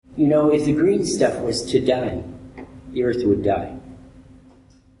if the green stuff was to die, the earth would die.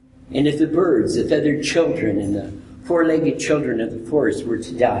 And if the birds, the feathered children, and the four-legged children of the forest were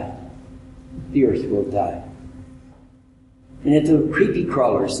to die, the earth will die. And if the creepy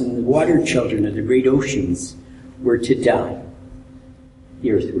crawlers and the water children of the great oceans were to die,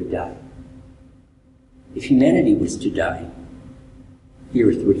 the earth would die. If humanity was to die, the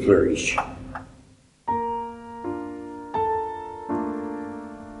earth would flourish.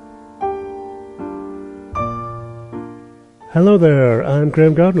 Hello there, I'm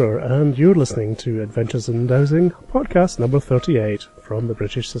Graham Gardner, and you're listening to Adventures in Dowsing, podcast number 38 from the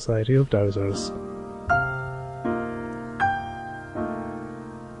British Society of Dowsers.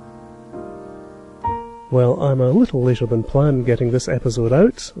 Well, I'm a little later than planned getting this episode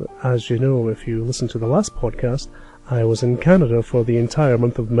out. As you know, if you listened to the last podcast, I was in Canada for the entire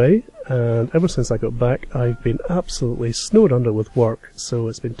month of May, and ever since I got back, I've been absolutely snowed under with work, so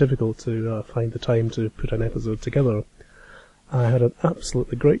it's been difficult to find the time to put an episode together. I had an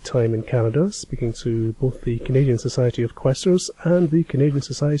absolutely great time in Canada, speaking to both the Canadian Society of Questers and the Canadian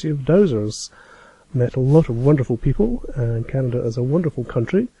Society of Dowsers. Met a lot of wonderful people, and Canada is a wonderful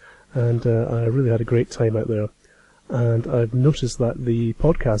country, and I really had a great time out there. And I've noticed that the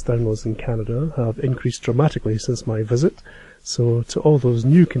podcast downloads in Canada have increased dramatically since my visit. So to all those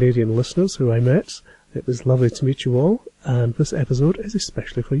new Canadian listeners who I met, it was lovely to meet you all, and this episode is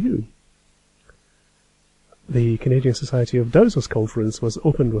especially for you. The Canadian Society of Dowsers Conference was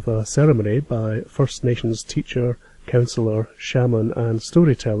opened with a ceremony by First Nations teacher, counsellor, shaman and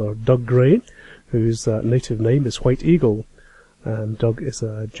storyteller Doug Gray, whose native name is White Eagle. And Doug is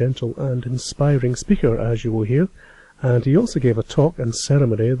a gentle and inspiring speaker, as you will hear, and he also gave a talk and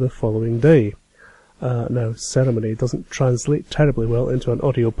ceremony the following day. Now, ceremony doesn't translate terribly well into an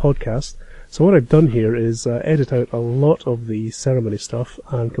audio podcast, so what I've done here is edit out a lot of the ceremony stuff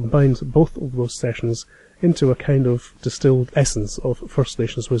and combined both of those sessions into a kind of distilled essence of First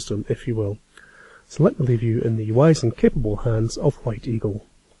Nations wisdom, if you will. So let me leave you in the wise and capable hands of White Eagle.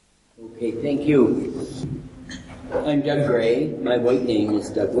 Okay, thank you. I'm Doug Gray. My white name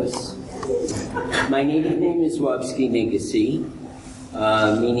is Douglas. My native name is Wabsky-Miigwesi,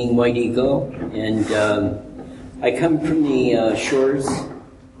 meaning White Eagle, and I come from the shores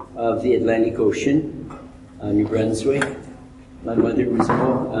of the Atlantic Ocean, New Brunswick. My mother was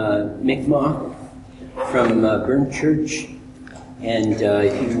Mi'kmaq from Burnt Church, and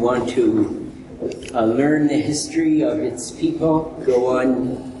if you want to learn the history of its people, go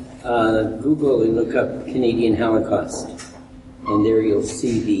on Google and look up Canadian Holocaust, and there you'll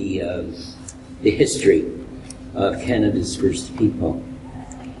see the history of Canada's first people.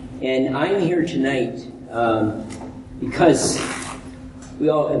 And I'm here tonight because we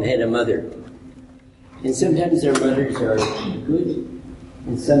all have had a mother, and sometimes our mothers are good,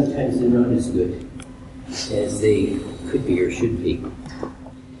 and sometimes they're not as good as they could be or should be.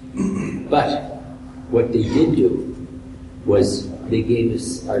 But what they did do was they gave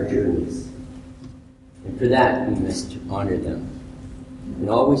us our journeys. And for that, we must honor them and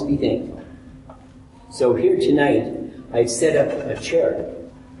always be thankful. So here tonight, I've set up a chair.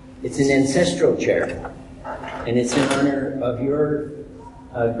 It's an ancestral chair, and it's in honor of your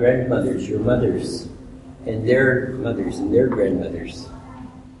grandmothers, your mothers, and their mothers and their grandmothers.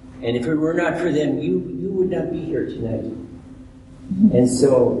 And if it were not for them, you would not be here tonight. And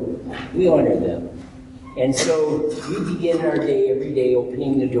so we honor them. And so we begin our day every day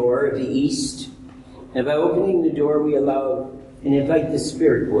opening the door of the East. And by opening the door, we allow and invite the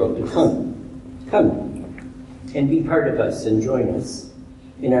spirit world to come and be part of us and join us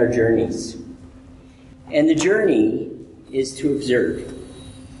in our journeys. And the journey is to observe.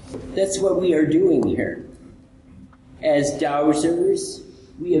 That's what we are doing here. As dowsers,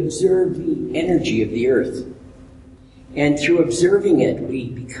 we observe the energy of the earth. And through observing it, we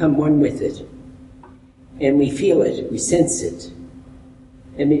become one with it. And we feel it, we sense it.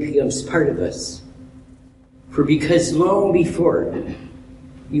 And it becomes part of us. For because long before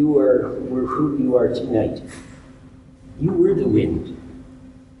you were who you are tonight, you were the wind.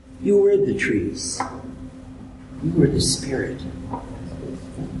 You were the trees. You were the spirit.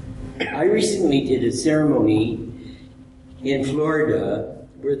 I recently did a ceremony in Florida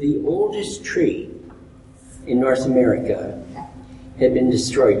where the oldest tree in North America had been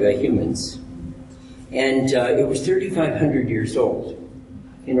destroyed by humans. And it was 3,500 years old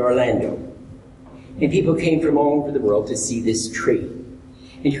in Orlando. And people came from all over the world to see this tree.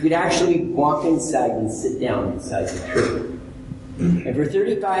 And you could actually walk inside and sit down inside the tree. And for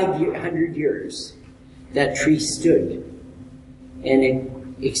 3,500 years, that tree stood. And it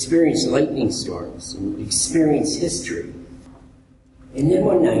experienced lightning storms and experienced history. And then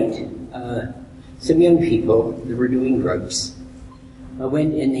one night, some young people that were doing drugs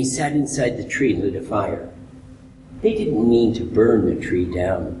went and they sat inside the tree and lit a fire. They didn't mean to burn the tree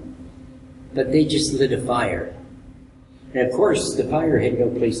down, but they just lit a fire. And of course, the fire had no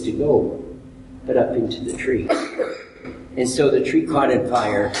place to go but up into the tree. And so the tree caught on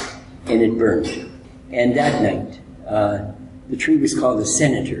fire and it burned. And that night, the tree was called the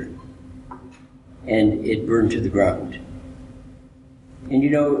Senator, and it burned to the ground. And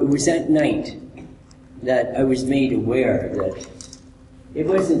it was that night that I was made aware that it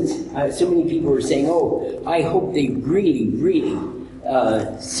wasn't, so many people were saying, oh, I hope they really, really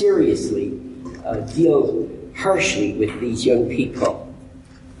seriously deal harshly with these young people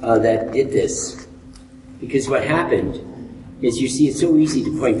that did this. Because what happened is, you see, it's so easy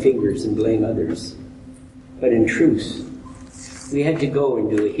to point fingers and blame others. But in truth, we had to go and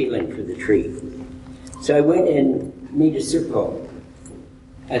do a healing for the tree. So I went and made a circle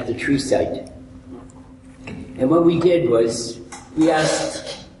at the tree site. And what we did was, we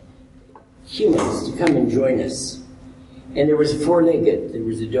asked humans to come and join us. And there was a four-legged, there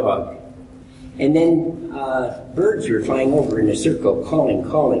was a dog. And then birds were flying over in a circle,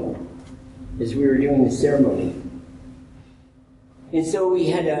 calling, as we were doing the ceremony. And so we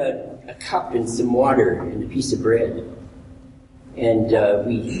had a cup and some water and a piece of bread. And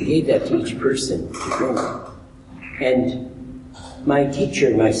we gave that to each person to drink. And my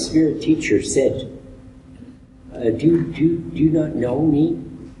teacher, my spirit teacher, said, do you not know me?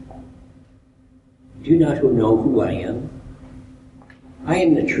 Do you not know who I am? I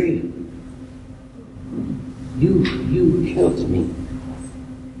am the tree. You killed me.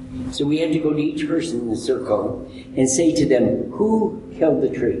 So we had to go to each person in the circle and say to them, who killed the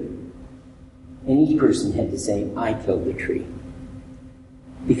tree? And each person had to say, I killed the tree.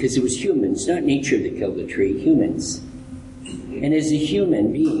 Because it was humans, not nature that killed the tree, humans. And as a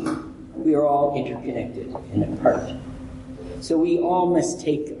human being, we are all interconnected and a part. So we all must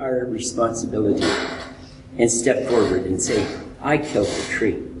take our responsibility and step forward and say, I killed the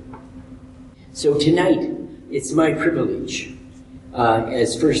tree. So tonight, it's my privilege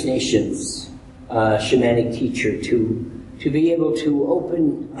as First Nations shamanic teacher to be able to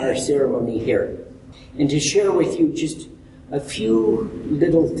open our ceremony here and to share with you just a few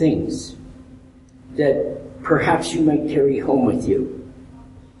little things that perhaps you might carry home with you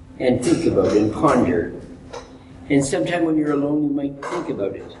and think about and ponder. And sometime when you're alone, you might think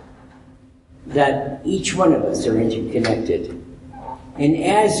about it. That each one of us are interconnected. And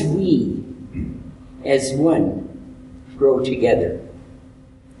as we, as one, grow together,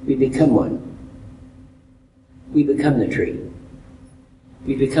 we become one. We become the tree.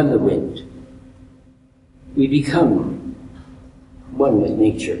 We become the wind. We become one with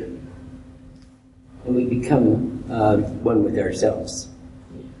nature. And we become one with ourselves.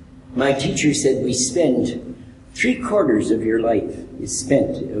 My teacher said we spend 3/4 of your life is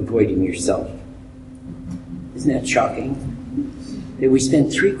spent avoiding yourself. Isn't that shocking? That we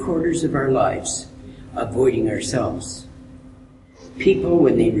spend 3/4 of our lives avoiding ourselves. People,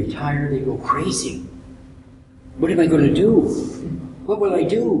 when they retire, they go crazy. What am I going to do? What will I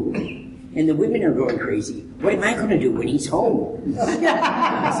do? And the women are going crazy. What am I going to do when he's home?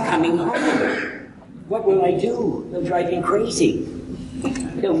 He's coming home. What will I do? He'll drive me crazy.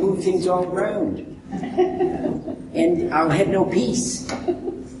 He'll move things all around. And I'll have no peace.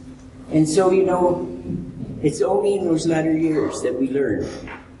 And so, it's only in those latter years that we learn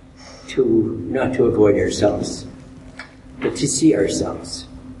not to avoid ourselves, but to see ourselves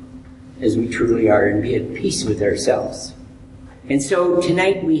as we truly are and be at peace with ourselves. And so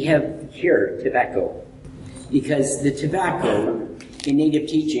tonight we have here tobacco, because the tobacco in Native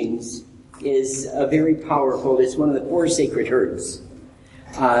teachings is a very powerful, it's one of the 4 sacred herbs.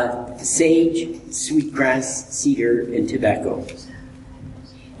 Sage, sweetgrass, cedar, and tobacco.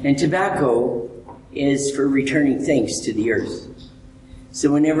 And tobacco is for returning thanks to the earth.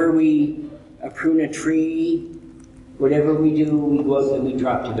 So whenever we prune a tree, whatever we do, we go out and we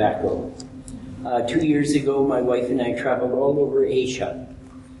drop tobacco. 2 years ago, my wife and I traveled all over Asia,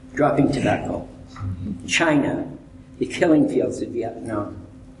 dropping tobacco. China, the killing fields of Vietnam,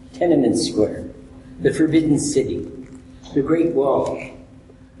 Tiananmen Square, the Forbidden City, the Great Wall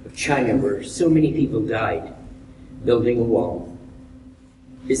of China, where so many people died building a wall.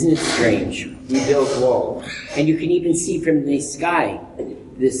 Isn't it strange? We build walls. And you can even see from the sky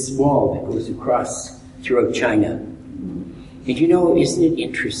this wall that goes across throughout China. And isn't it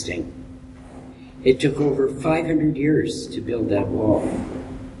interesting? It took over 500 years to build that wall.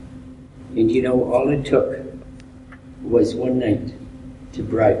 And all it took was one night to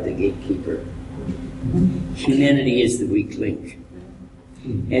bribe the gatekeeper. Humanity is the weak link.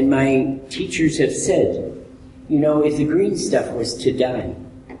 And my teachers have said, you know, if the green stuff was to die,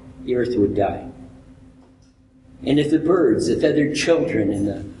 the earth would die. And if the birds, the feathered children, and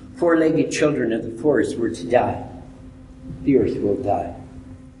the four-legged children of the forest were to die, the earth will die.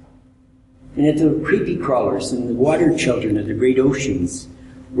 And if the creepy crawlers and the water children of the great oceans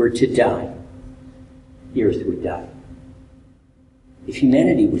were to die, the earth would die. If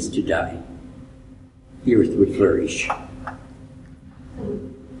humanity was to die, the earth would flourish.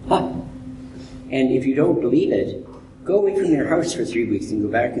 And if you don't believe it, go away from your house for 3 weeks and go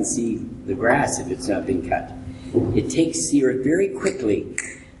back and see the grass if it's not been cut. It takes the earth very quickly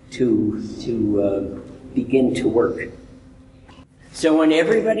to begin to work. So I want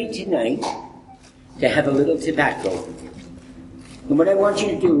everybody tonight to have a little tobacco. And what I want you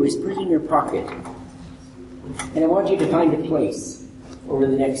to do is put it in your pocket. And I want you to find a place over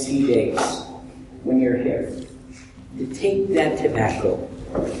the next few days when you're here to take that tobacco.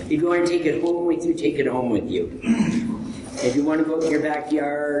 If you want to take it home with you, take it home with you. If you want to go to your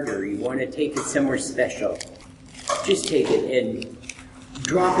backyard or you want to take it somewhere special, just take it and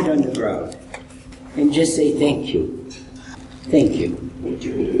drop it on the ground and just say thank you. Thank you.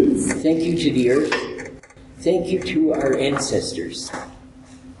 Thank you to the earth. Thank you to our ancestors,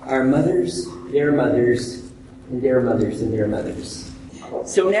 our mothers, their mothers, and their mothers and their mothers.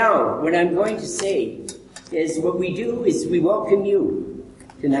 So now, what I'm going to say is what we do is we welcome you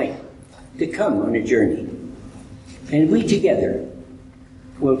tonight to come on a journey. And we together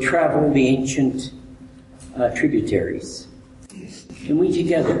will travel the ancient tributaries. And we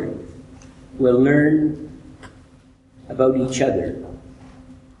together will learn about each other.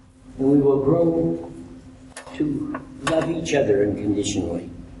 And we will grow to love each other unconditionally.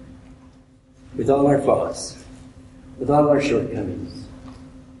 With all our flaws, with all our shortcomings.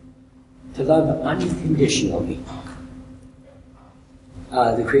 To love unconditionally.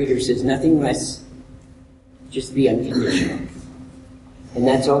 The Creator says nothing less, just be unconditional. And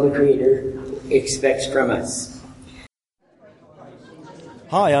that's all the Creator expects from us.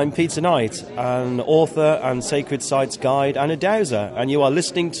 Hi, I'm Peter Knight, an author and sacred sites guide and a dowser, and you are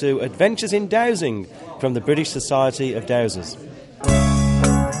listening to Adventures in Dowsing from the British Society of Dowsers.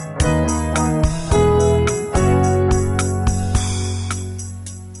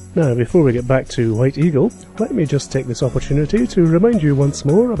 Now, before we get back to White Eagle, let me just take this opportunity to remind you once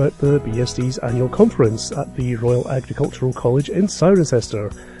more about the BSD's annual conference at the Royal Agricultural College in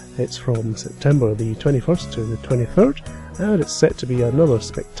Cirencester. It's from September the 21st to the 23rd, and it's set to be another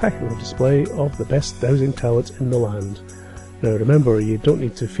spectacular display of the best dowsing talent in the land. Now remember, you don't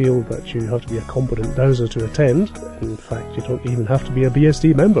need to feel that you have to be a competent dowser to attend. In fact, you don't even have to be a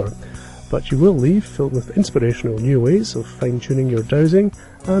BSD member. But you will leave filled with inspirational new ways of fine-tuning your dowsing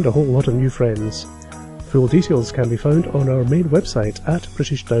and a whole lot of new friends. Full details can be found on our main website at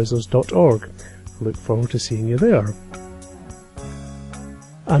britishdowsers.org. Look forward to seeing you there.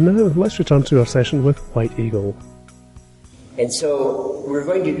 And now let's return to our session with White Eagle. And so we're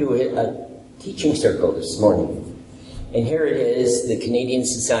going to do a teaching circle this morning. And here it is, the Canadian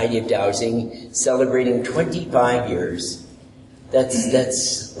Society of Dowsing celebrating 25 years.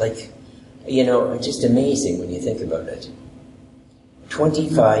 That's like, you know, just amazing when you think about it.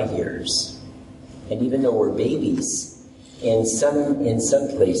 25 years. And even though we're babies, in some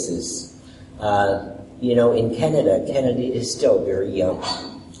places, you know, in Canada is still very young.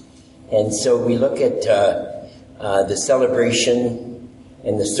 And so we look at the celebration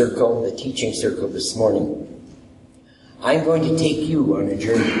and the circle, the teaching circle this morning. I'm going to take you on a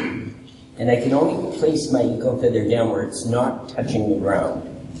journey. And I can only place my eagle feather down where it's not touching the ground.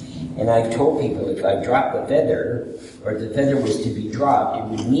 And I've told people if I drop the feather, or if the feather was to be dropped, it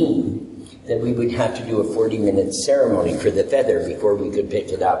would mean that we would have to do a 40-minute ceremony for the feather before we could pick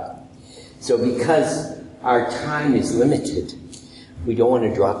it up. So because our time is limited, we don't want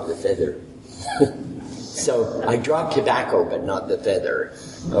to drop the feather. So I drop tobacco, but not the feather.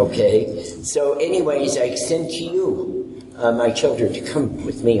 Okay? So anyways, I extend to you, my children, to come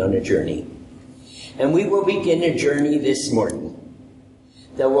with me on a journey. And we will begin a journey this morning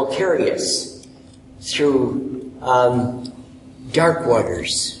that will carry us through dark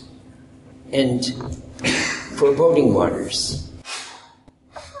waters and foreboding waters.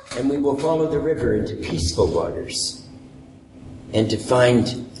 And we will follow the river into peaceful waters and to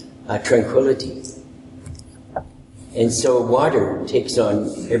find tranquility. And so water takes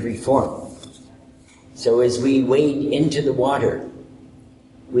on every form. So as we wade into the water,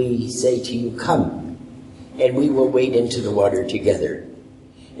 we say to you, come, and we will wade into the water together.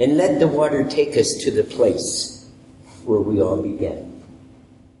 And let the water take us to the place where we all began,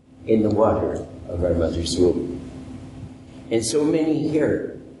 in the water of our mother's womb. And so many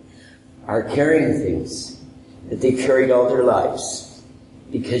here are carrying things that they've carried all their lives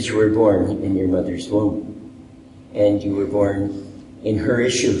because you were born in your mother's womb and you were born in her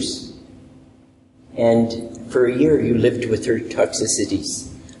issues. And for a year you lived with her toxicities,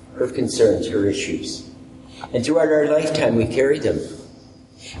 her concerns, her issues. And throughout our lifetime we carry them.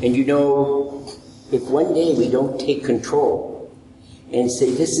 And you know, if one day we don't take control and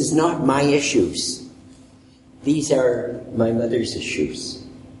say, this is not my issues, these are my mother's issues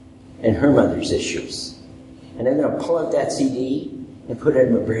and her mother's issues. And I'm going to pull out that CD and put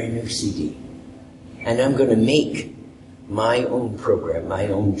in a brand new CD. And I'm going to make my own program, my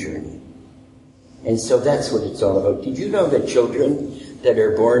own journey. And so that's what it's all about. Did you know that children that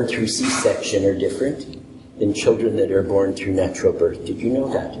are born through C-section are different than children that are born through natural birth? Did you know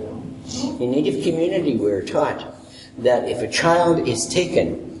that? In Native community, we're taught that if a child is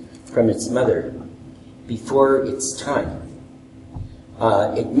taken from its mother before its time,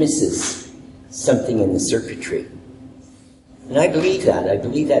 it misses something in the circuitry. And I believe that. I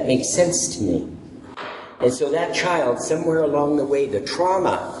believe that makes sense to me. And so that child, somewhere along the way, the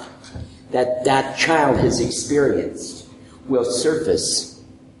trauma that that child has experienced will surface.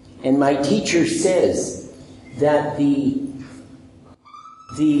 And my teacher says that the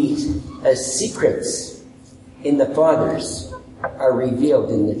secrets in the fathers are revealed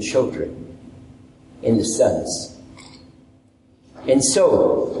in the children, in the sons. And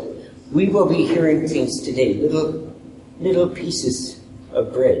so we will be hearing things today, little pieces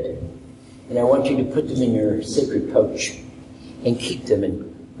of bread. And I want you to put them in your sacred pouch and keep them.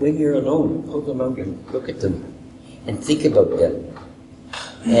 And when you're alone, pull them out and look at them and think about them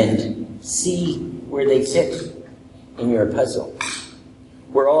and see where they fit in your puzzle.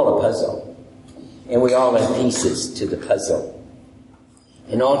 We're all a puzzle, and we all have pieces to the puzzle.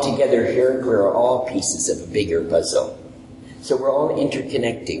 And all together here, we're all pieces of a bigger puzzle. So we're all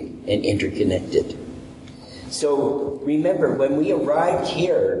interconnecting and interconnected. So remember, when we arrived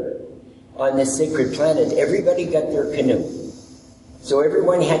here on this sacred planet, everybody got their canoe. So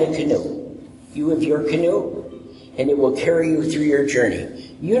everyone had a canoe. You have your canoe, and it will carry you through your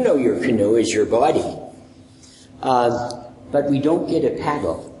journey. You know your canoe is your body. But we don't get a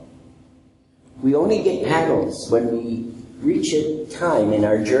paddle. We only get paddles when we reach a time in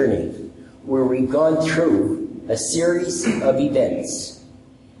our journey where we've gone through a series of events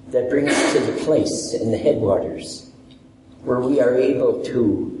that bring us to the place in the headwaters where we are able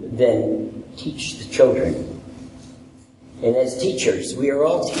to then teach the children. And as teachers, we are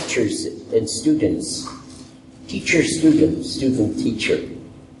all teachers and students. Teacher, student, student, teacher.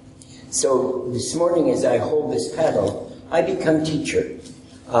 So this morning as I hold this paddle, I become teacher.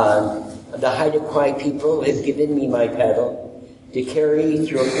 The Haida Kwai people have given me my paddle to carry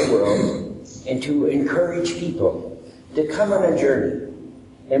throughout the world and to encourage people to come on a journey.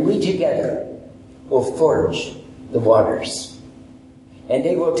 And we together will forge the waters. And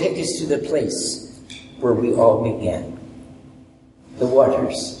they will take us to the place where we all began. The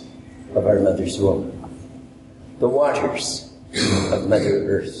waters of our mother's womb. The waters of Mother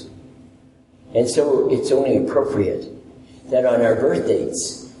Earth. And so it's only appropriate that on our birth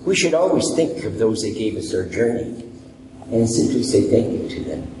dates, we should always think of those that gave us our journey and simply say thank you to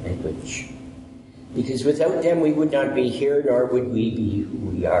them, and which. Because without them, we would not be here, nor would we be who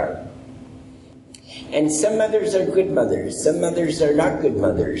we are. And some mothers are good mothers. Some mothers are not good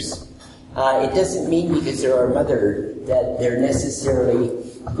mothers. It doesn't mean because they're our mother that they're necessarily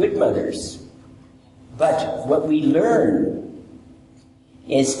good mothers. But what we learn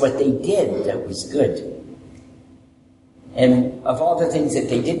is what they did that was good. And of all the things that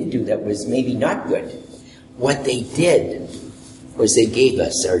they didn't do that was maybe not good, what they did was they gave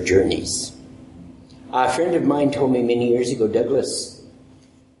us our journeys. A friend of mine told me many years ago, Douglas,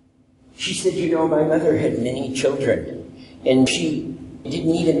 she said, you know, my mother had many children, and she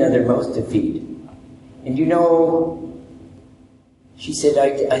didn't need another mouth to feed. And you know, she said,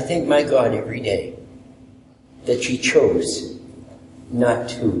 I thank my God every day that she chose not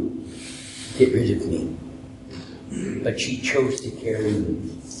to get rid of me, but she chose to carry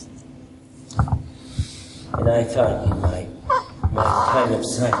me. And I thought in my time of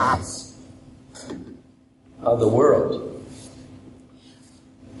silence, how the world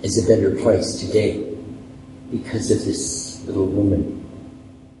is a better place today because of this little woman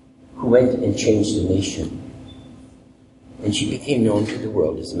who went and changed the nation. And she became known to the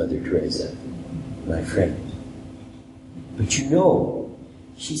world as Mother Teresa, my friend. But you know,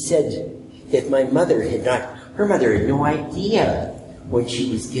 she said that my mother had not, her mother had no idea when she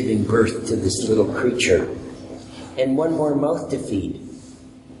was giving birth to this little creature and one more mouth to feed.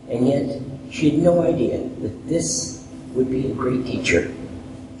 And yet, she had no idea that this would be a great teacher.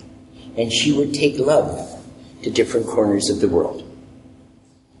 And she would take love to different corners of the world.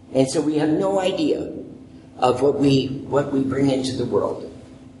 And so we have no idea of what we bring into the world.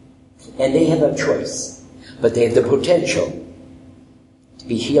 And they have a choice, but they have the potential to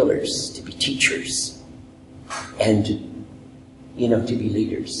be healers, to be teachers, and, to be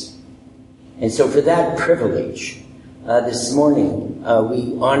leaders. And so for that privilege, this morning,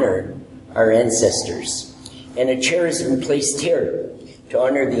 we honor our ancestors. And a chair has been placed here to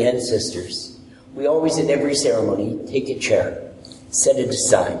honor the ancestors. We always, at every ceremony, take a chair, set it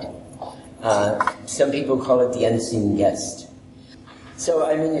aside. Some people call it the unseen guest. So,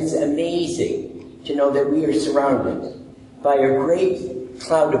 it's amazing to know that we are surrounded by a great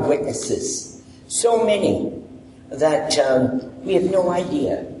cloud of witnesses. So many that we have no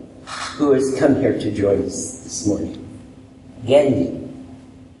idea who has come here to join us this morning. Gandhi,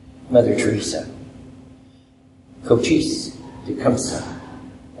 Mother Teresa, Cochise, Tecumseh,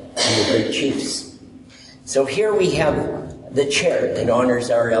 and the great chiefs. So here we have the chair that honors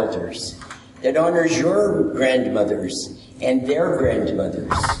our elders, that honors your grandmothers and their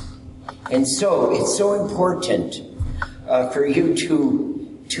grandmothers. And so it's so important for you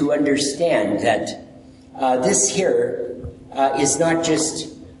to understand that this here is not just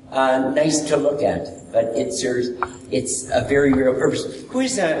nice to look at, but it's a very real purpose. Who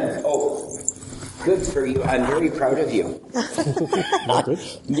is that? Oh, good for you. I'm very proud of you.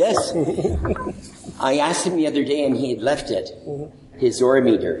 Yes. I asked him the other day and he had left it, his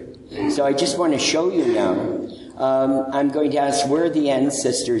Orometer. So I just want to show you now. I'm going to ask where the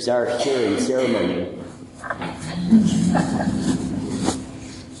ancestors are here in ceremony.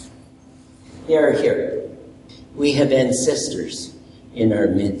 They are here. We have ancestors in our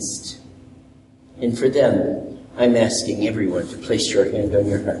midst. And for them, I'm asking everyone to place your hand on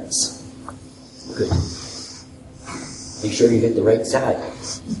your hearts. Good. Make sure you get the right side.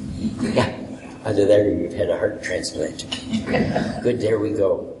 Yeah. Either that or you've had a heart transplant. Good, there we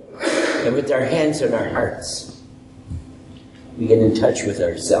go. And with our hands on our hearts, we get in touch with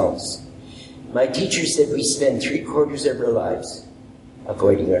ourselves. My teacher said we spend 3/4 of our lives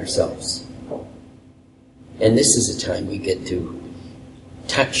avoiding ourselves. And this is a time we get to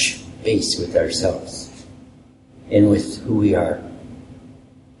touch base with ourselves and with who we are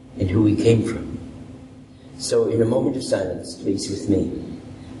and who we came from. So in a moment of silence, please with me,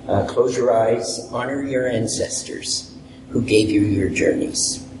 close your eyes, honor your ancestors who gave you your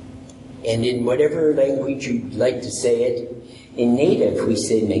journeys. And in whatever language you'd like to say it, in Native we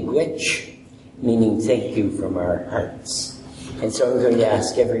say Miigwech, meaning thank you from our hearts. And so I'm going to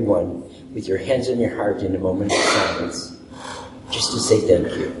ask everyone, with your hands on your heart in a moment of silence, just to say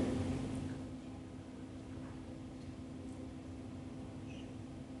thank you.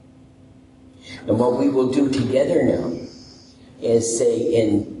 And what we will do together now is say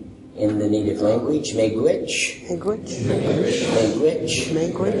in the Native language, Miigwech, Miigwech, Miigwech,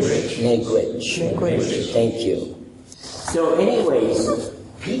 Miigwech, Miigwech. Miigwech. Thank you. So anyways,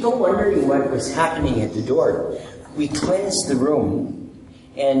 people wondering what was happening at the door, we cleansed the room,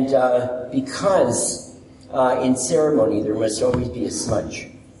 and because in ceremony there must always be a smudge.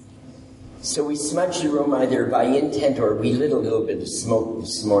 So we smudged the room either by intent or we lit a little bit of smoke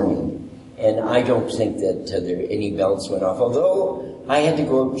this morning. And I don't think that any bells went off, although I had to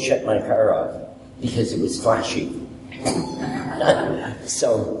go out and shut my car off because it was flashing.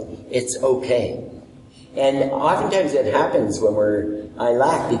 So it's okay. And oftentimes that happens when I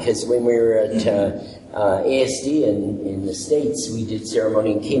laugh because when we were at ASD in the States, we did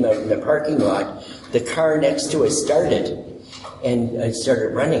ceremony and came out in the parking lot. The car next to us started and it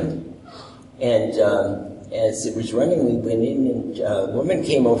started running. And as it was running, we went in and a woman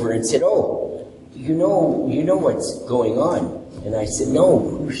came over and said, "Oh, you know what's going on?" And I said,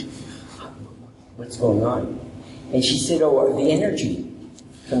 "No, what's going on?" And she said, "Oh, the energy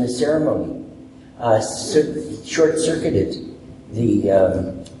from the ceremony short-circuited the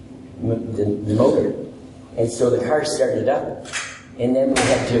motor." And so the car started up, and then we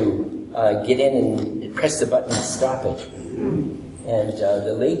had to get in and press the button to stop it. And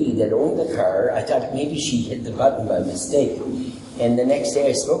the lady that owned the car, I thought maybe she hit the button by mistake. And the next day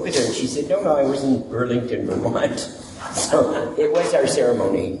I spoke with her and she said, no, I was in Burlington, Vermont. So it was our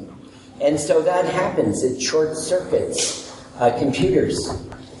ceremony. And so that happens. It short circuits computers.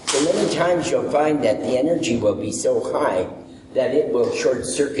 So many times you'll find that the energy will be so high that it will short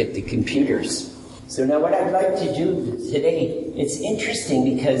circuit the computers. So now what I'd like to do today, it's interesting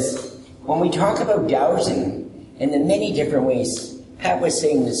because when we talk about dowsing, and in many different ways, Pat was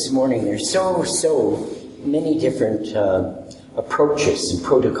saying this morning, there's so many different approaches and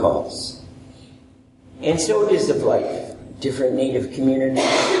protocols. And so it is of life. different Native communities,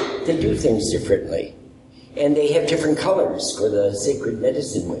 they do things differently. And they have different colors for the sacred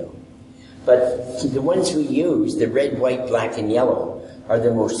medicine wheel. But the ones we use, the red, white, black, and yellow, are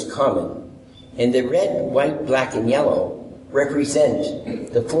the most common. And the red, white, black, and yellow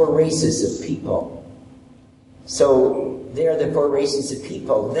represent the 4 races of people. So they are the 4 races of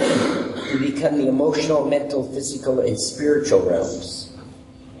people. Then they become the emotional, mental, physical, and spiritual realms.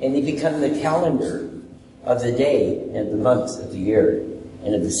 And they become the calendar of the day and the month of the year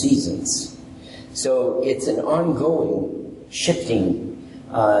and of the seasons. So it's an ongoing, shifting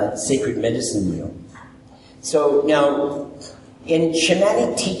sacred medicine wheel. So now, in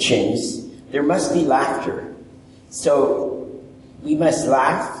shamanic teachings, there must be laughter. So we must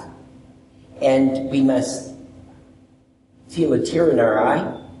laugh, and we must feel a tear in our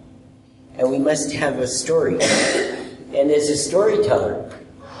eye, and we must have a story. And as a storyteller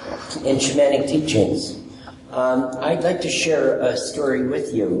in shamanic teachings, I'd like to share a story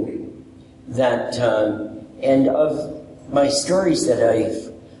with you that, and of my stories that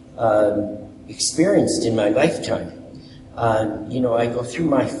I've experienced in my lifetime. I go through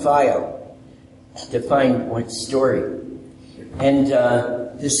my file to find what story. And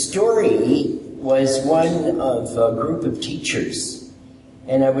the story was one of a group of teachers.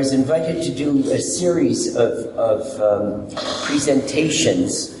 And I was invited to do a series of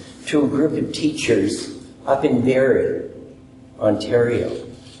presentations to a group of teachers up in Barrie, Ontario.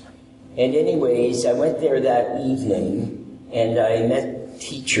 And anyways, I went there that evening, and I met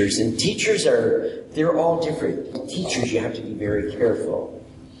teachers. And teachers they're all different. Teachers, you have to be very careful.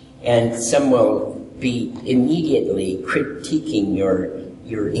 And some will be immediately critiquing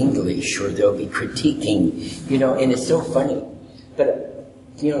your English, or they'll be critiquing, and it's so funny. But,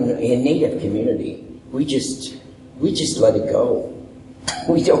 in Native community, we just let it go.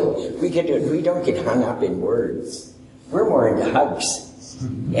 We don't get hung up in words. We're more into hugs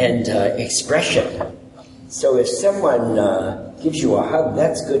and expression. So if someone gives you a hug,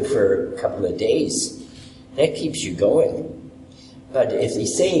 that's good for a couple of days. That keeps you going. But if they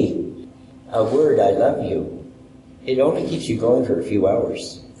say a word, I love you, it only keeps you going for a few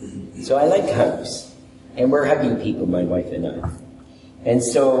hours. So I like hugs. And we're hugging people, my wife and I. And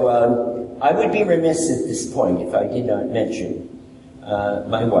so I would be remiss at this point if I did not mention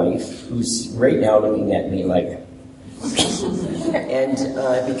my wife, who's right now looking at me like, and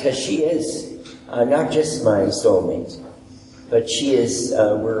because she is not just my soulmate, but she is,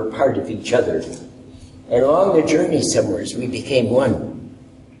 we're a part of each other. And along the journey somewhere, we became one.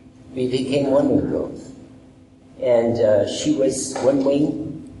 We became one in growth. And she was one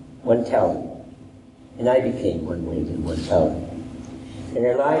wing, one talent. And I became one wing and one talent. And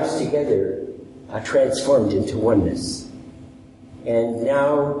our lives together transformed into oneness. And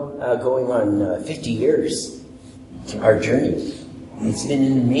now, going on 50 years, our journey. It's been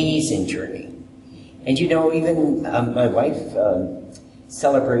an amazing journey. And even my wife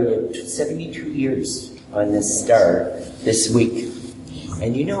celebrated 72 years on this star this week.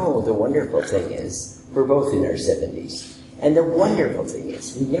 And the wonderful thing is, we're both in our 70s. And the wonderful thing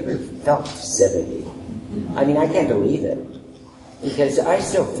is, we never felt 70. I mean, I can't believe it. Because I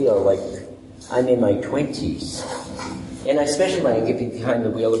still feel like I'm in my 20s. And especially when I get behind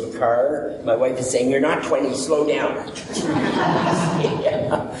the wheel of a car, my wife is saying, "You're not 20, slow down."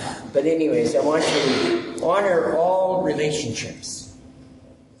 Yeah. But anyways, I want to honor all relationships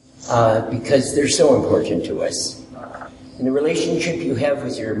because they're so important to us. And the relationship you have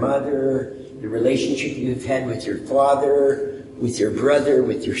with your mother, the relationship you've had with your father, with your brother,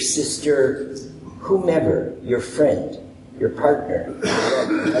 with your sister, whomever, your friend, your partner,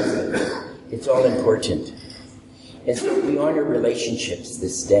 your husband, it's all important. And so we honor relationships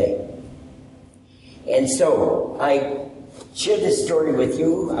this day. And so I share this story with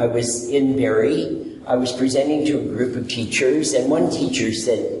you. I was in Barrie. I was presenting to a group of teachers, and one teacher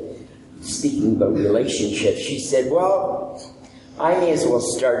said, speaking about relationships, she said, "Well, I may as well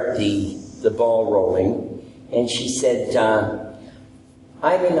start the ball rolling." And she said,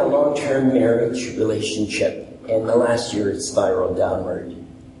 "I'm in a long-term marriage relationship, and the last year it spiraled downward.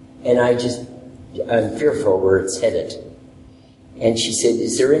 And I'm fearful where it's headed." And she said,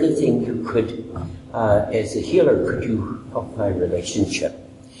 "Is there anything you could, as a healer, could you help my relationship?"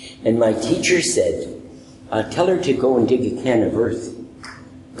 And my teacher said, "Tell her to go and dig a can of earth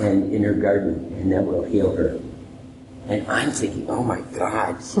and in her garden, and that will heal her." And I'm thinking, oh my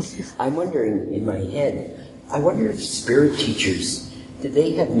God. I'm wondering in my head, I wonder if spirit teachers, do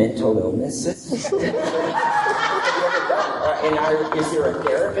they have mental illnesses? And is there a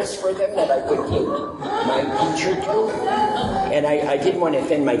therapist for them that I could take my teacher to? And I didn't want to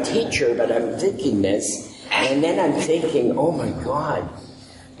offend my teacher, but I'm thinking this. And then I'm thinking, oh my God.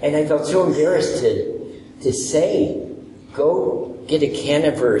 And I felt so embarrassed to say, go get a can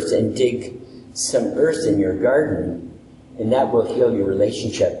of earth and dig some earth in your garden, and that will heal your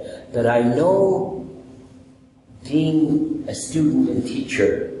relationship. But I know, being a student and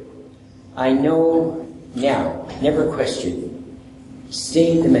teacher, I know now, never question,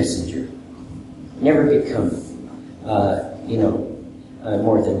 stay the messenger. Never become,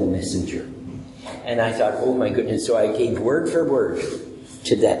 more than the messenger. And I thought, oh my goodness, so I gave word for word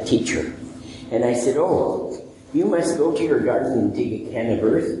to that teacher. And I said, oh, you must go to your garden and dig a can of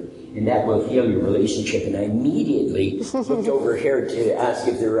earth, and that will heal your relationship. And I immediately looked over here to ask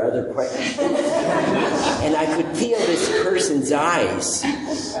if there were other questions. And I could feel this person's eyes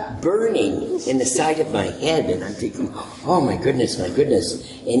burning in the side of my head. And I'm thinking, oh my goodness.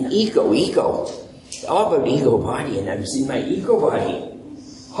 And ego, all about ego body. And I was in my ego body.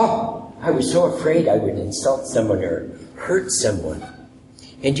 Oh, I was so afraid I would insult someone or hurt someone.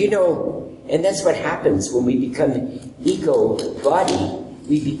 And and that's what happens when we become ego body.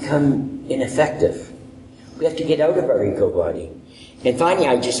 We become ineffective. We have to get out of our ego body. And finally,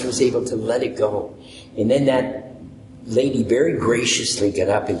 I just was able to let it go. And then that lady very graciously got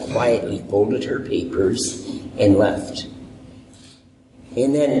up and quietly folded her papers and left.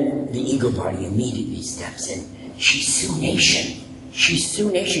 And then the ego body immediately steps in. She's Sioux Nation. She's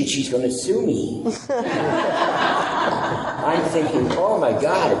going to sue me. I'm thinking, oh my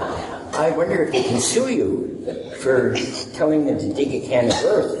God. I wonder if they can sue you for telling them to dig a can of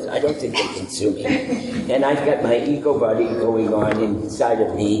earth. I don't think they can sue me. And I've got my ego body going on inside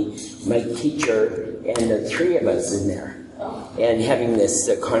of me, my teacher, and the three of us in there, and having this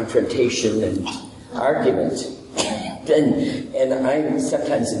confrontation and argument. And I'm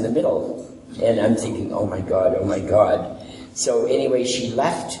sometimes in the middle, and I'm thinking, oh my God. So anyway, she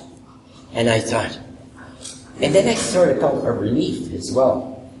left, and I thought, and then I sort of felt a relief as well,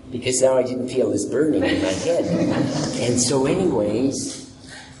 because now I didn't feel this burning in my head. And so anyways,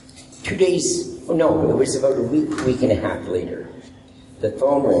 2 days, it was about a week and a half later, the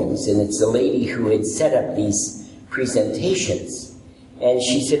phone rings, and it's the lady who had set up these presentations. And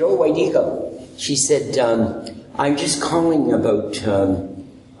she said, oh, Waidigo. She said, I'm just calling about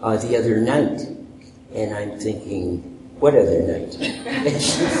the other night. And I'm thinking, what other night? And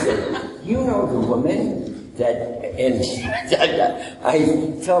she said, you know the woman and I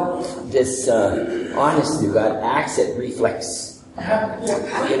felt this honest to God accent reflex,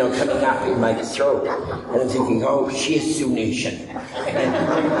 coming up in my throat. And I'm thinking, oh, she is Sioux Nation.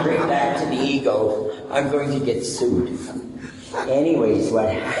 And bring back to the ego, I'm going to get sued. Anyways,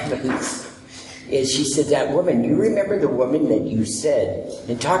 what happens is she said, that woman, you remember the woman that you said,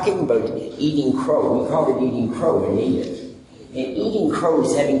 and talking about eating crow, we called it eating crow in native. And eating crow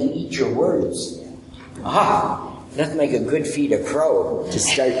is having to eat your words. Nothing like a good feed of crow to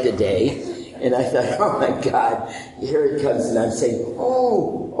start the day. And I thought, oh my God, here it comes. And I'm saying,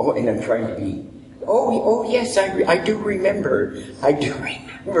 oh, and I'm trying to be, yes, I do remember.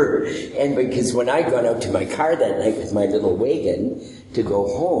 And because when I got out to my car that night with my little wagon to go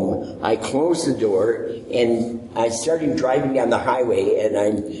home, I closed the door and I started driving down the highway, and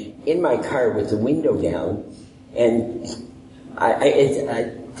I'm in my car with the window down. And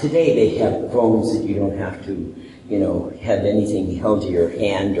today they have phones that you don't have to, have anything held to your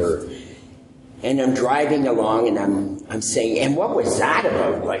hand and I'm driving along and I'm saying, and what was that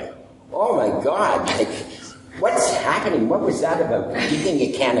about? Like, oh my God, like, what's happening? What was that about? Digging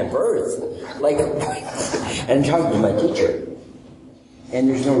a can of earth? Like, and I'm talking to my teacher, and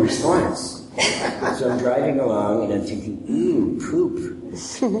there's no response. So I'm driving along and I'm thinking, ooh,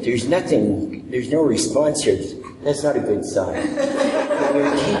 poop. There's no response here. That's not a good sign. When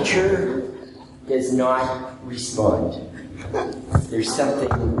your teacher does not respond, there's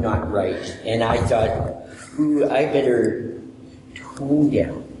something not right. And I thought, I better tone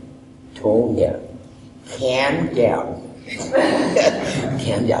down, calm down.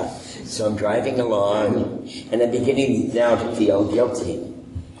 So I'm driving along, and I'm beginning now to feel guilty.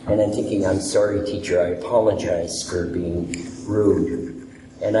 And I'm thinking, I'm sorry, teacher, I apologize for being rude.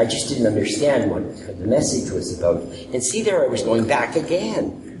 And I just didn't understand what the message was about. And see, there I was going back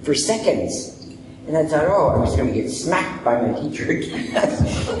again for seconds. And I thought, I was going to get smacked by my teacher again.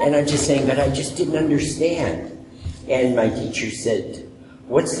 And I'm just saying, but I just didn't understand. And my teacher said,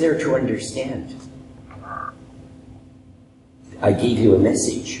 what's there to understand? I gave you a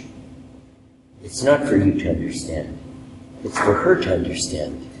message. It's not for you to understand. It's for her to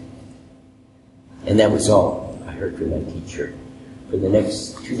understand. And that was all I heard from my teacher for the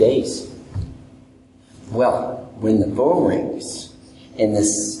next 2 days. Well, when the phone rings and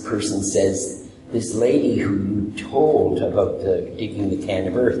this person says this lady who you told about the digging the can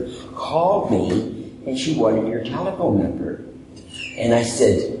of earth called me, and she wanted your telephone number. And I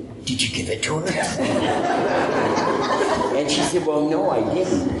said, did you give it to her? And she said, well, no, I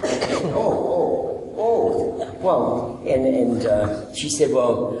didn't. Well, and she said,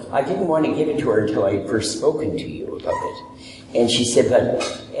 well, I didn't want to give it to her until I had first spoken to you about it. And she said,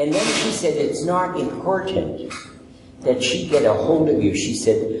 and then she said, it's not important that she get a hold of you. She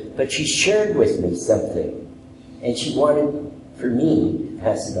said, but she shared with me something, and she wanted for me to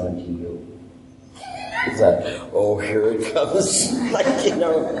pass it on to you. It's like, oh, here it comes.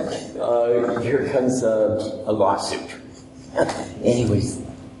 Here comes a lawsuit. Anyways,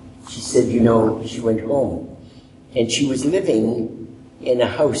 she said, she went home. And she was living in a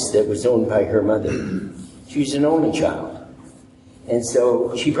house that was owned by her mother. She was an only child. And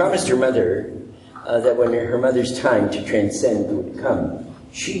so she promised her mother that when her mother's time to transcend would come,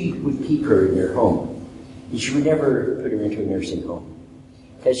 she would keep her in her home. And she would never put her into a nursing home.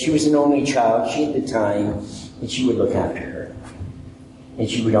 Because she was an only child, she had the time, and she would look after her. And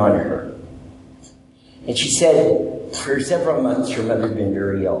she would honor her. And she said for several months her mother had been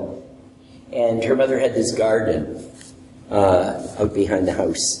very ill. And her mother had this garden out behind the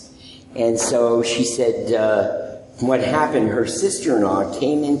house. And so she said what happened, her sister-in-law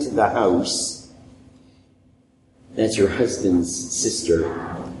came into the house. That's her husband's sister.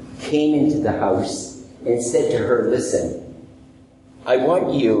 Came into the house and said to her, listen, I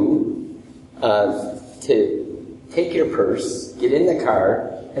want you to take your purse, get in the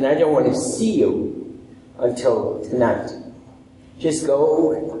car, and I don't want to see you until tonight. Just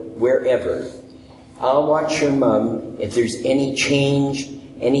go wherever. I'll watch your mom. If there's any change,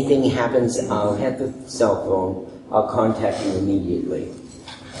 anything happens, I'll have the cell phone. I'll contact you immediately.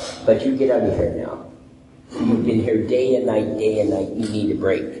 But you get out of here now. You've been here day and night. You need a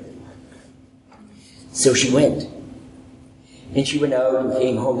break. So she went. And she went out and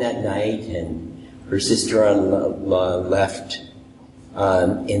came home that night, and her sister-in-law left.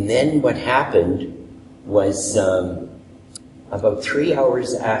 And then what happened was about 3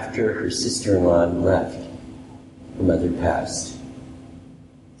 hours after her sister-in-law left, her mother passed.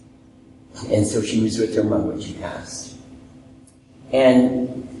 And so she was with her mom when she passed.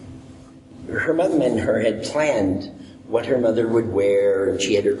 And her mother and her had planned what her mother would wear, and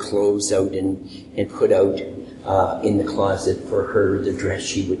she had her clothes out and put out in the closet for her, the dress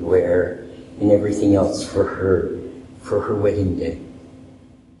she would wear, and everything else for her wedding day,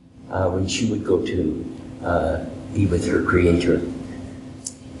 when she would go to be with her Creator.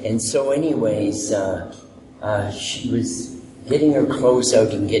 And so anyways, she was getting her clothes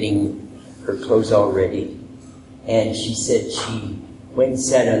out and getting her clothes all ready. And she said she went and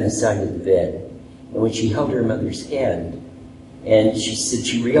sat on the side of the bed. And when she held her mother's hand, and she said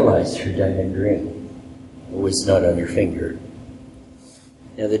she realized her diamond ring was not on her finger.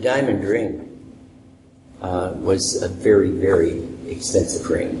 Now the diamond ring was a very, very expensive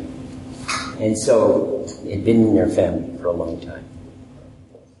ring. And so it had been in their family for a long time.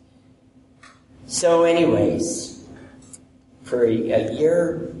 So anyways, for a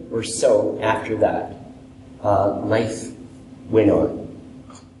year or so after that, life went on.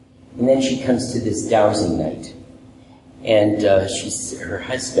 And then she comes to this dowsing night. And her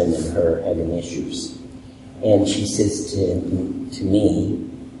husband and her having issues. And she says to me,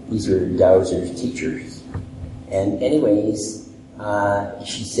 these are dowsers teachers. And anyways,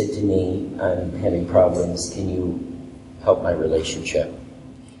 she said to me, I'm having problems, can you help my relationship?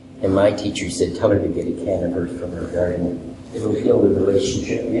 And my teacher said, tell her to get a can of earth from her garden. It'll heal the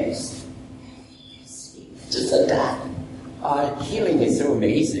relationship next. Just like that. Healing is so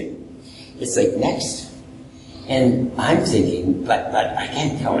amazing. It's like next. And I'm thinking, but I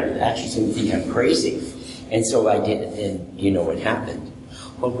can't tell her that. She's going to think I'm crazy. And so I did it, and you know what happened.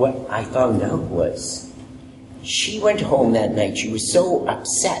 Well, what I found out was, she went home that night. She was so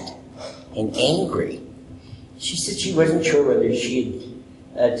upset and angry. She said she wasn't sure whether she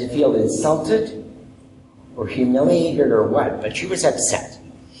had to feel insulted or humiliated or what, but she was upset.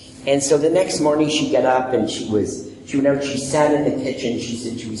 And so the next morning she got up and she went out, she sat in the kitchen. She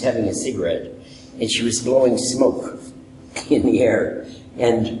said she was having a cigarette, and she was blowing smoke in the air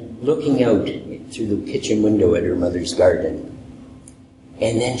and looking out through the kitchen window at her mother's garden.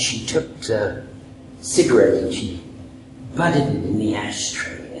 And then she took the cigarette and she butted it in the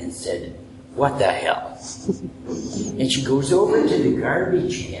ashtray and said, what the hell? And she goes over to the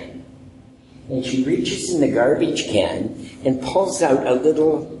garbage can, and she reaches in the garbage can and pulls out a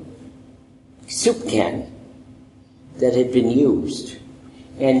little soup can that had been used.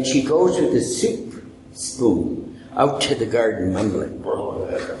 And she goes with a soup spoon out to the garden mumbling,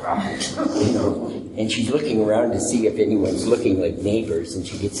 you know, and she's looking around to see if anyone's looking like neighbors, and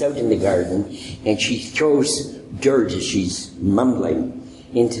she gets out in the garden and she throws dirt as she's mumbling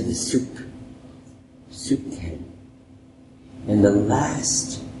into the soup can. And the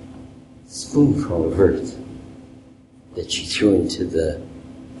last spoonful of earth that she threw into the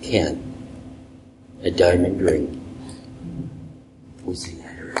can, a diamond ring, was in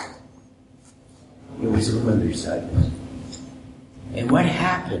that earth. It was her mother's diamond. And what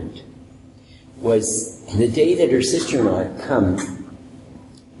happened was the day that her sister-in-law had come,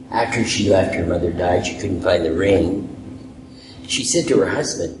 after she left, her mother died, she couldn't find the ring. She said to her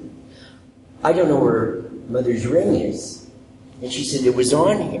husband, I don't know where her mother's ring is. And she said, it was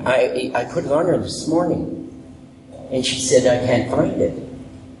on here. I put it on her this morning. And she said, I can't find it.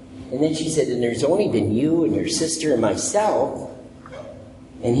 And then she said, and there's only been you and your sister and myself.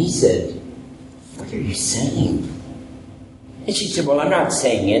 And he said, what are you saying? And she said, well, I'm not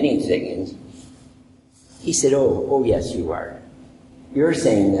saying anything. And he said, oh, yes, you are. You're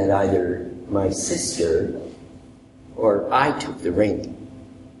saying that either my sister or I took the ring.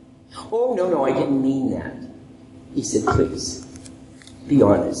 Oh, no, I didn't mean that. He said, please, be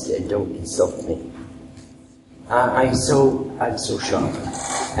honest and don't insult me. I'm so shocked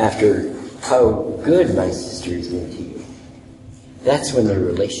after how good my sister has been to you. That's when their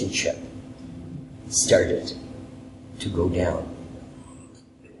relationship started to go down.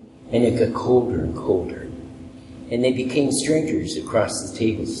 And it got colder and colder. And they became strangers across the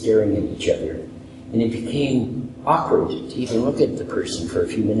table staring at each other. And it became awkward to even look at the person for a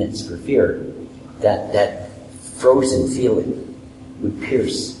few minutes for fear that frozen feeling would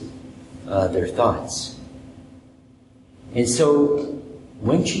pierce their thoughts. And so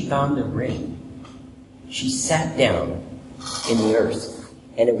when she found the ring, she sat down in the earth,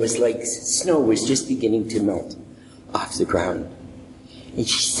 and it was like snow was just beginning to melt off the ground. And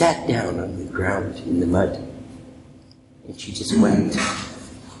she sat down on the ground in the mud, and she just wept.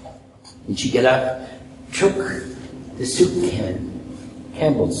 And she got up, took the soup can,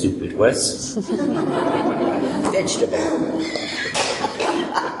 Campbell's soup it was, vegetable,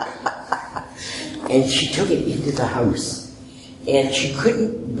 and she took it into the house. And she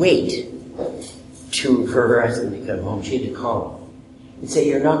couldn't wait for her husband to come home. She had to call him and say,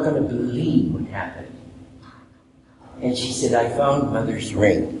 you're not going to believe what happened. And she said, I found Mother's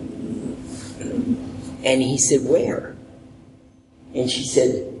ring. And he said, where? And she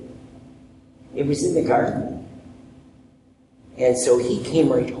said, it was in the garden. And so he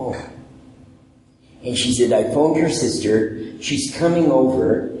came right home. And she said, I phoned her sister. She's coming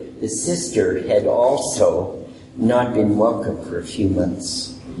over. The sister had also not been welcome for a few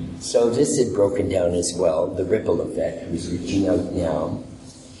months. So this had broken down as well. The ripple effect was reaching out now.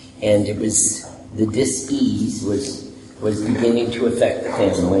 And it was, the dis-ease was beginning to affect the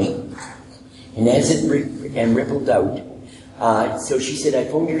family. And as it rippled out, so she said,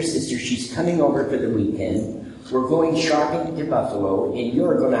 I phoned your sister, she's coming over for the weekend. We're going shopping to Buffalo, and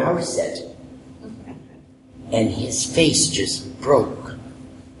you're going to house sit. And his face just broke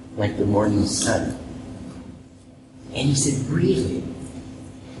like the morning sun. And he said, really?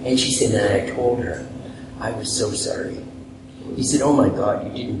 And she said, and I told her, I was so sorry. He said, oh my God,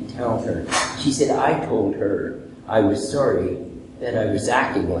 you didn't tell her. She said, I told her I was sorry that I was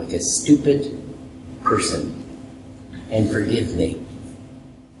acting like a stupid person. And forgive me.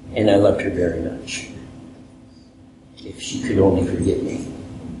 And I loved her very much. If she could only forgive me.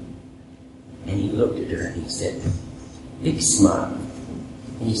 And he looked at her and he said, big smile.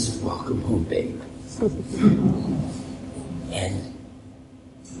 And he said, welcome home, babe. And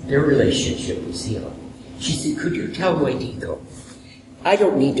their relationship was healed. She said, could you tell Waidiko, I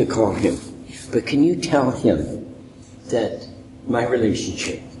don't need to call him, but can you tell him that my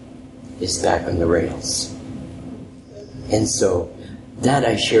relationship is back on the rails? And so that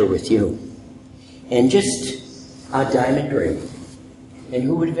I share with you. And just a diamond ring. And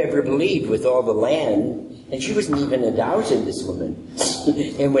who would have ever believed with all the land, and she wasn't even a doubted, this woman,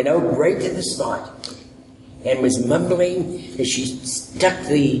 and went out right to the spot. And was mumbling as she stuck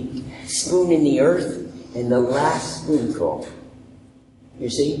the spoon in the earth and the last spoonful. You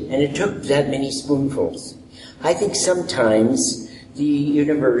see? And it took that many spoonfuls. I think sometimes the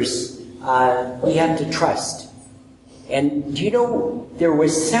universe, we have to trust. And do you know, there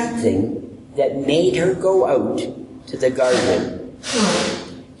was something that made her go out to the garden.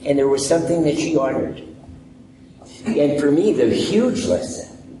 And there was something that she honored. And for me, the huge lesson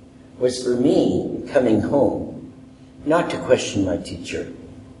was for me coming home, not to question my teacher,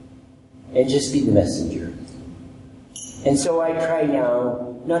 and just be the messenger. And so I try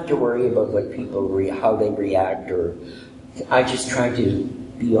now not to worry about what people, how they react, or I just try to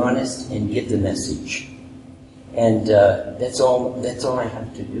be honest and give the message. And that's all I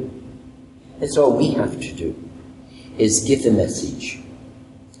have to do. That's all we have to do, is give the message.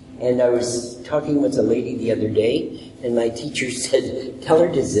 And I was talking with a lady the other day, and my teacher said, tell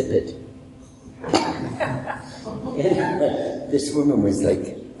her to zip it. And this woman was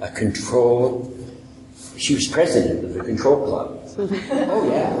like a control. She was president of the control club. Oh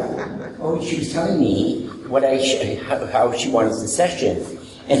yeah. Oh, she was telling me how she wanted the session,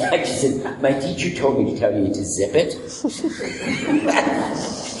 and I just said, my teacher told me to tell you to zip it.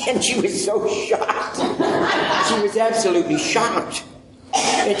 And she was so shocked. She was absolutely shocked,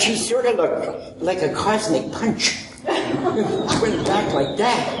 and she sort of looked like a cosmic punch. Went back like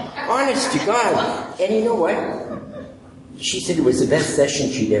that. Honest to God. And you know what? She said it was the best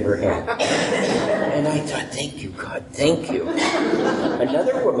session she'd ever had. And I thought, thank you, God, thank you.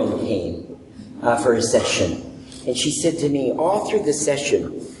 Another woman came for a session, and she said to me all through the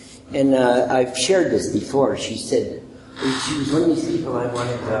session, and I've shared this before, she said, she was one of these people, I want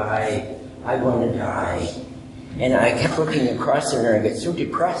to die. And I kept looking across at her, and I got so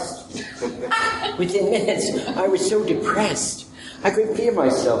depressed. Within minutes, I was so depressed. I could feel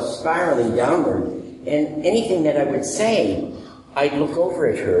myself spiraling downward. And anything that I would say, I'd look over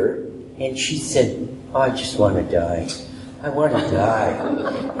at her, and she said, oh, I just want to die. I want to die.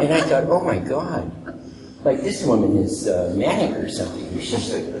 And I thought, oh my God, like this woman is manic or something.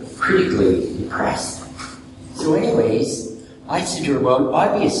 She's like critically depressed. So anyways, I said to her, well,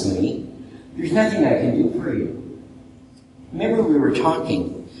 obviously, there's nothing I can do for you. Remember we were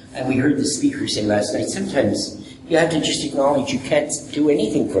talking, and we heard the speaker say last night, sometimes you have to just acknowledge you can't do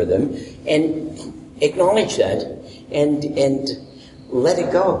anything for them, and acknowledge that, and let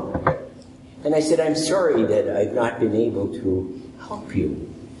it go. And I said, I'm sorry that I've not been able to help you,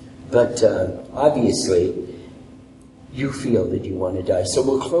 but obviously you feel that you want to die. So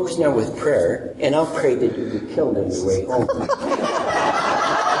we'll close now with prayer, and I'll pray that you be killed on your way home.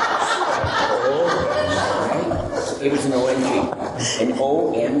 It was an OMG. An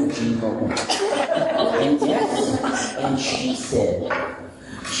OMG moment. And yes, and she said,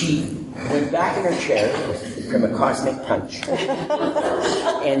 she went back in her chair from a cosmic punch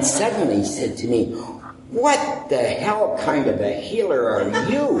and suddenly said to me, what the hell kind of a healer are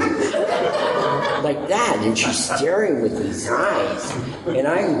you? Like that. And she's staring with these eyes. And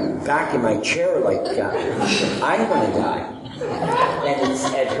I'm back in my chair like, I'm going to die. And it's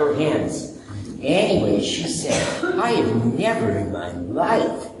at her hands. Anyway, she said, I have never in my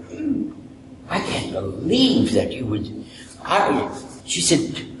life, I can't believe that you would, she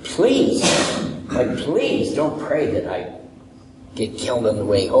said, please don't pray that I get killed on the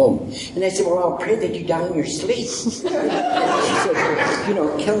way home. And I said, well, I'll pray that you die in your sleep. She said,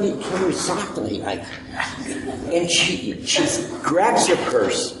 kill me softly. And she grabs her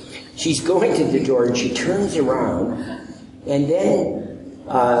purse. She's going to the door, and she turns around, and then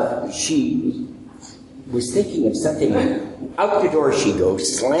she was thinking of something. Out the door she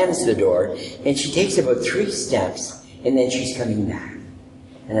goes, slams the door, and she takes about 3 steps, and then she's coming back.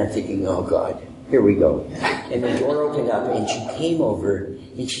 And I'm thinking, oh God, here we go. And the door opened up, and she came over,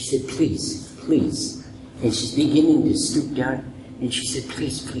 and she said, please, please. And she's beginning to stoop down, and she said,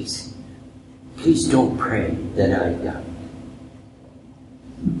 please don't pray that I die.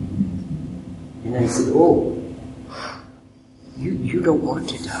 And I said, oh, you don't want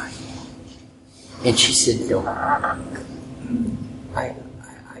to die. And she said, no, I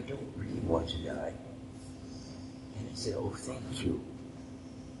don't really want to die. And I said, oh, thank you.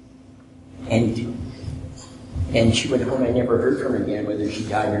 And she went home. I never heard from her again. Whether she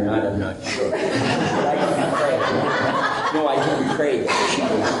died or not, I'm not sure. But I didn't pray. No, I didn't pray that she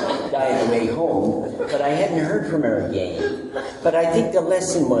would die on the way home. But I hadn't heard from her again. But I think the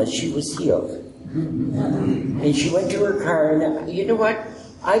lesson was she was healed. And she went to her car, and you know what?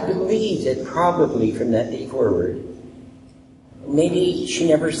 I believe that probably from that day forward, maybe she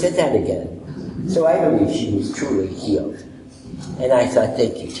never said that again. So I believe she was truly healed. And I thought,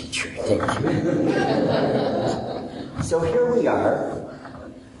 thank you, teacher, thank you. So here we are.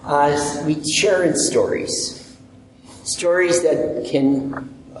 We share in stories. Stories that can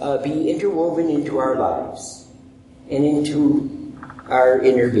be interwoven into our lives and into our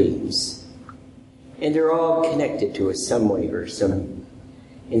inner beings. And they're all connected to us some way or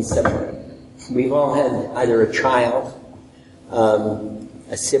in some way. We've all had either a child,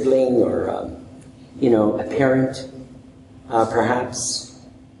 a sibling, or a parent, perhaps,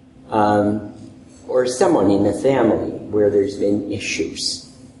 or someone in the family where there's been issues.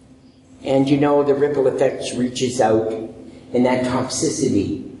 And you know, the ripple effect reaches out, and that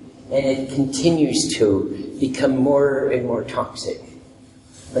toxicity, and it continues to become more and more toxic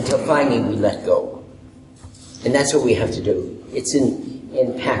until finally we let go. And that's what we have to do. It's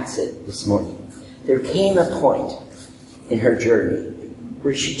in Pat said this morning. There came a point in her journey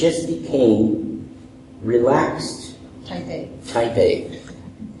where she just became relaxed. Type A. Type A.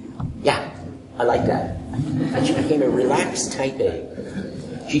 Yeah, I like that. And she became a relaxed Type A.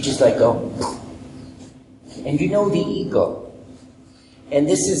 She just let go. And you know the ego. And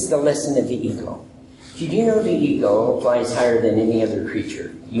this is the lesson of the ego. Did you know the ego flies higher than any other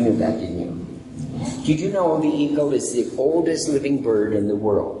creature? You knew that, didn't you? Did you know the eagle is the oldest living bird in the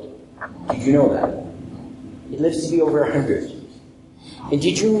world? Did you know that? It lives to be over 100. And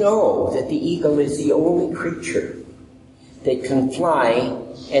did you know that the eagle is the only creature that can fly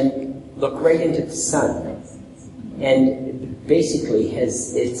and look right into the sun and basically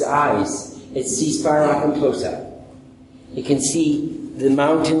has its eyes, it sees far off and close up. It can see the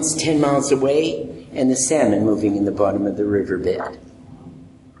mountains 10 miles away and the salmon moving in the bottom of the riverbed.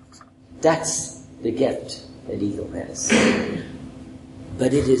 That's the gift that eagle has.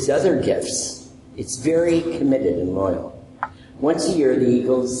 But it has other gifts. It's very committed and loyal. Once a year, the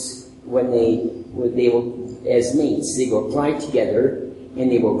eagles, when they will, as mates, they will fly together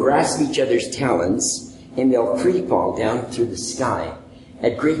and they will grasp each other's talons and they'll free fall down through the sky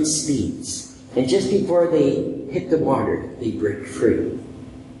at great speeds. And just before they hit the water, they break free.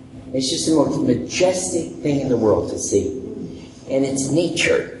 It's just the most majestic thing in the world to see. And it's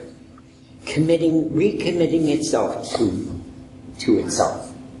nature recommitting itself to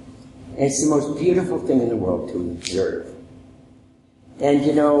itself. And it's the most beautiful thing in the world to observe. And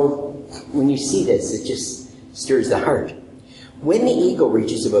you know, when you see this, it just stirs the heart. When the eagle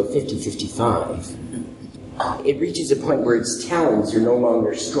reaches about 50, 55, it reaches a point where its talons are no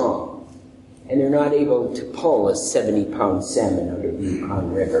longer strong. And they're not able to pull a 70-pound salmon out of the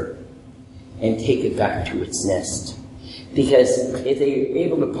Yukon River and take it back to its nest. Because if they're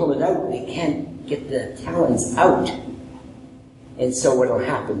able to pull it out, they can't get the talons out. And so what will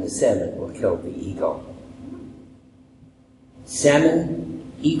happen, the salmon will kill the eagle.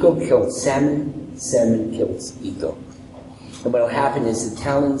 Eagle kills salmon, salmon kills eagle. And what will happen is the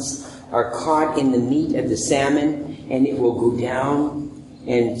talons are caught in the meat of the salmon, and it will go down.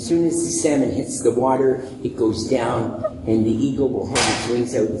 And as soon as the salmon hits the water, it goes down, and the eagle will hold its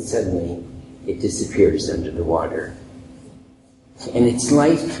wings out, and suddenly it disappears under the water. And its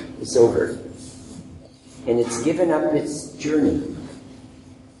life is over. And it's given up its journey.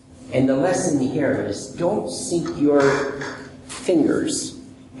 And the lesson here is don't sink your fingers,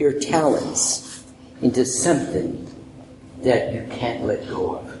 your talons, into something that you can't let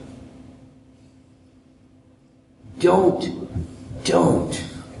go of. Don't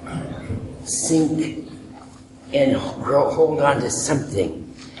sink and hold on to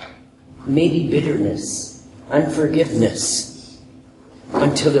something. Maybe bitterness, unforgiveness,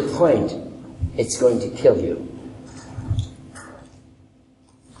 until the point it's going to kill you.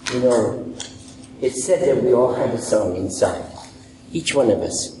 You know, it's said that we all have a song inside. Each one of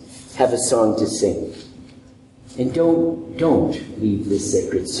us have a song to sing. And don't leave this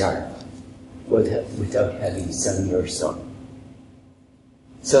sacred start without having sung your song.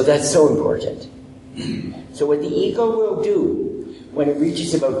 So that's so important. So what the eagle will do when it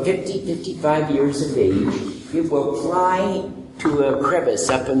reaches about 50, 55 years of age, it will fly to a crevice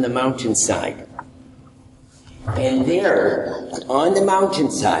up on the mountainside. And there, on the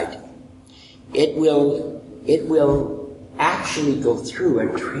mountainside, it will actually go through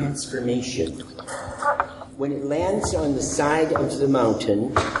a transformation. When it lands on the side of the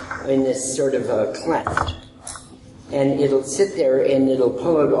mountain, in this sort of a cleft, and it'll sit there and it'll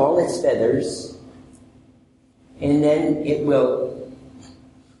pull out all its feathers, and then it will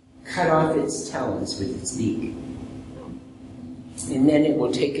cut off its talons with its beak. And then it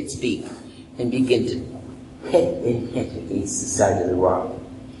will take its beak and begin to hit against the side of the rock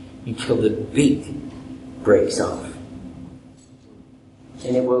until the beak breaks off.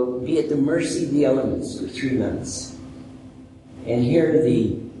 And it will be at the mercy of the elements for 3 months. And here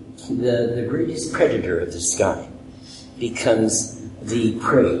the greatest predator of the sky becomes the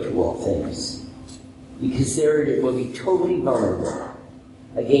prey to all things. Because there it will be totally vulnerable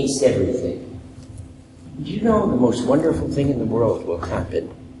against everything. Do you know the most wonderful thing in the world will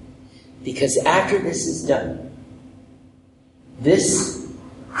happen? Because after this is done, this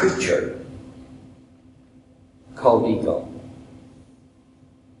creature called eagle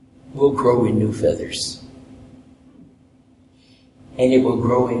will grow in new feathers. And it will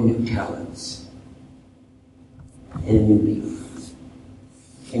grow in new talons and a new beak.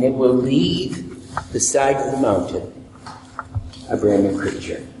 and it will leave the side of the mountain a brand new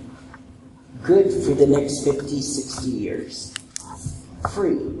creature. Good for the next 50, 60 years.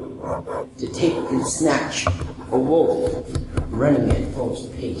 Free to take and snatch a wolf running at full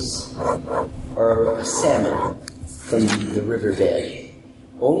pace, or a salmon from the riverbed,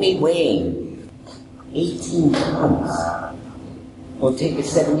 only weighing 18 pounds. Will take a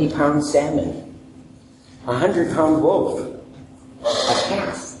 70-pound salmon, a 100-pound wolf, a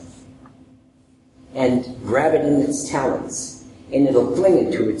calf, and grab it in its talons, and it'll fling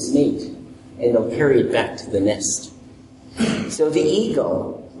it to its mate, and it'll carry it back to the nest. So the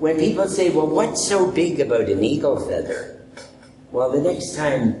eagle, when people say, well, what's so big about an eagle feather? Well, the next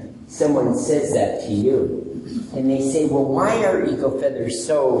time someone says that to you, and they say, well, why are eagle feathers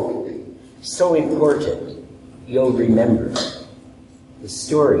so important? You'll remember the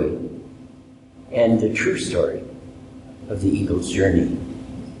story and the true story of the eagle's journey.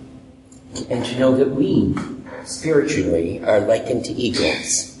 And to know that we, spiritually, are likened to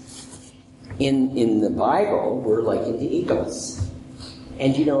eagles. In the Bible, we're likened to eagles.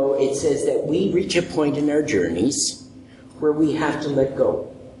 And it says that we reach a point in our journeys where we have to let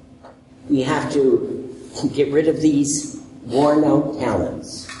go. We have to get rid of these worn out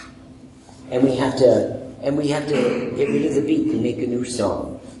talents. And we have to get rid of the beat and make a new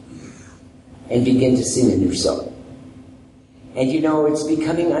song. And begin to sing a new song. And it's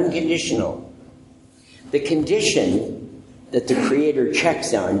becoming unconditional. The condition that the Creator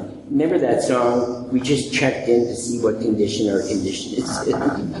checks on, remember that song, we just checked in to see what condition our condition is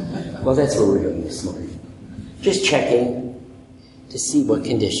in? Well, that's what we're doing this morning. Just checking to see what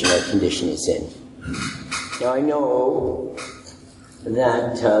condition our condition is in. Now, I know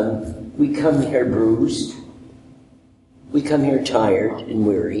that we come here bruised. We come here tired and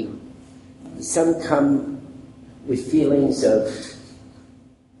weary. Some come with feelings of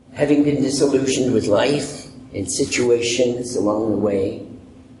having been disillusioned with life and situations along the way.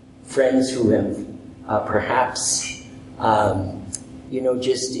 Friends who have perhaps,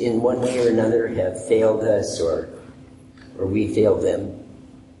 just in one way or another have failed us or we failed them.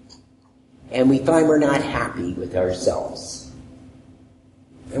 And we find we're not happy with ourselves.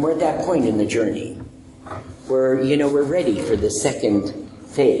 And we're at that point in the journey where, we're ready for the second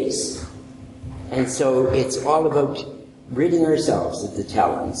phase. And so it's all about ridding ourselves of the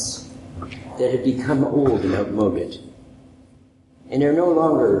talents that have become old and outmoded. And they're no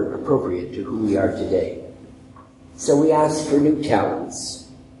longer appropriate to who we are today. So we ask for new talents,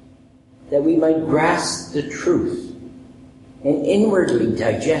 that we might grasp the truth and inwardly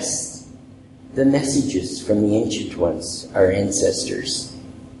digest the messages from the ancient ones, our ancestors,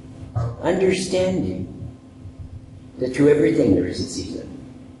 understanding that to everything there is a season.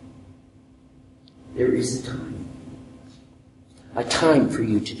 There is a time for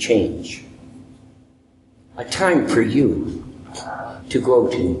you to change, a time for you to go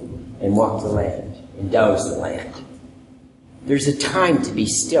to and walk the land and douse the land. There's a time to be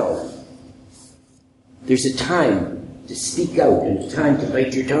still. There's a time to speak out and a time to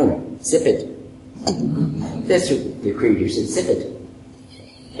bite your tongue. Zip it. That's what the Creator said, zip it.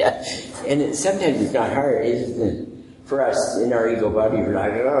 Yeah. And sometimes it's not hard, isn't it? For us in our ego body, we're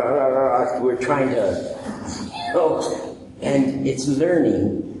like, we're trying to, and it's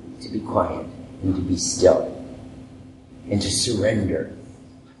learning to be quiet and to be still and to surrender.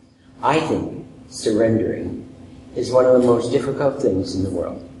 I think surrendering is one of the most difficult things in the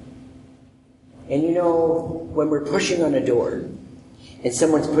world. And when we're pushing on a door and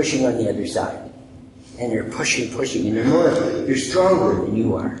someone's pushing on the other side, and they're pushing, and they're stronger than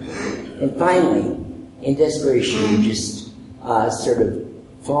you are. And finally, in desperation, you just sort of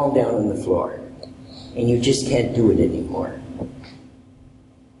fall down on the floor, and you just can't do it anymore.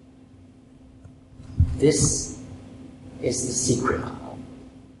 This is the secret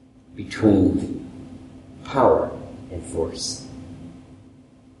between power and force.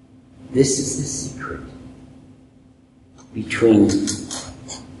 This is the secret between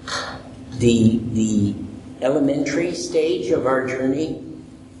the elementary stage of our journey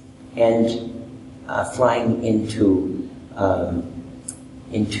and flying into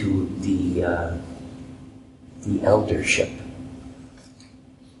the eldership,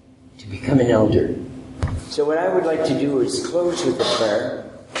 to become an elder. So what I would like to do is close with a prayer,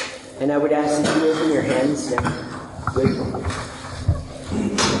 and I would ask that you open your hands now. Good.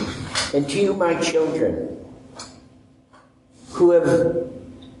 And to you, my children, who have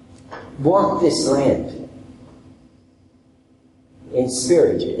walked this land in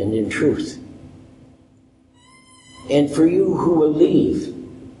spirit and in truth, and for you who will leave,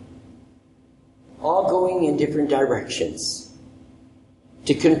 all going in different directions,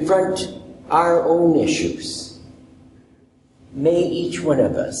 to confront our own issues. May each one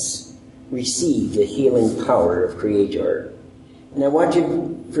of us receive the healing power of Creator. And I want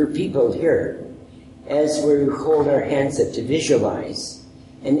for people here, as we hold our hands up, to visualize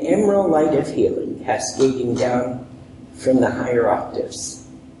an emerald light of healing cascading down from the higher octaves.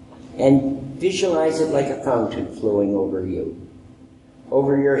 And visualize it like a fountain flowing over you.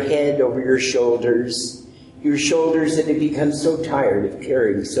 Over your head, over your shoulders that have become so tired of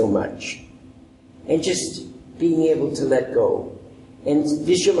carrying so much. And just being able to let go. And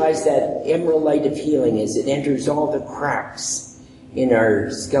visualize that emerald light of healing as it enters all the cracks in our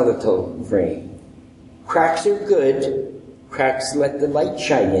skeletal frame. Cracks are good. Cracks let the light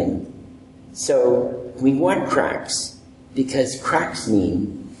shine in. So we want cracks because cracks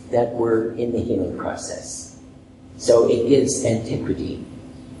mean that we're in the healing process. So it gives antiquity,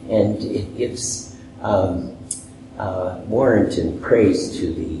 and it gives warrant and praise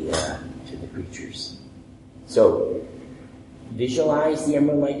to the creatures. So visualize the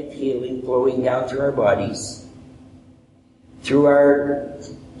emerald light of healing flowing down through our bodies, through our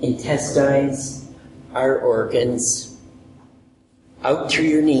intestines, our organs, out through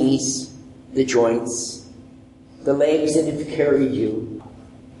your knees, the joints, the legs that have carried you,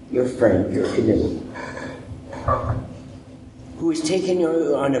 your friend, your canoe, who has taken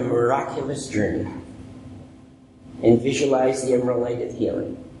you on a miraculous journey. And visualize the emerald light of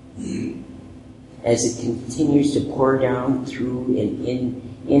healing as it continues to pour down through and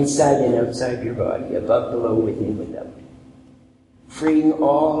inside and outside your body, above, below, within, without, freeing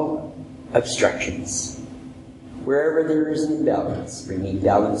all obstructions. Wherever there is an imbalance, bringing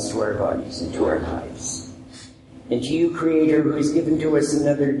balance to our bodies and to our lives. And to you, Creator, who has given to us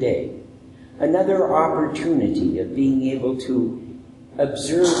another day, another opportunity of being able to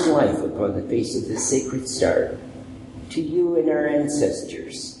observe life upon the face of the sacred star. To you and our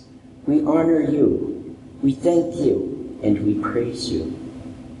ancestors, we honor you, we thank you, and we praise you.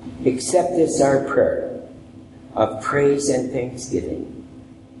 Accept this our prayer of praise and thanksgiving.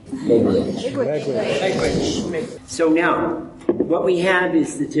 So now, what we have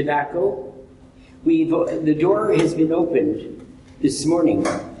is the tobacco. The door has been opened this morning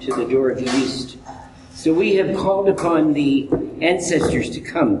to the door of the east. So we have called upon the ancestors to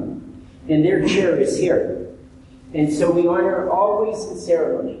come, and their chair is here. And so we honor always in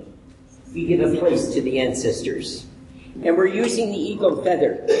ceremony. We give a place to the ancestors. And we're using the eagle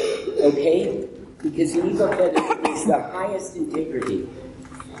feather, okay? Because the eagle feather is the highest integrity.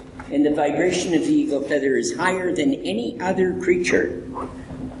 And the vibration of the eagle feather is higher than any other creature.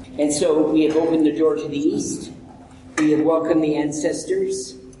 And so we have opened the door to the east. We have welcomed the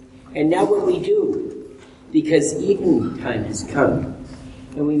ancestors. And now what we do, because evening time has come,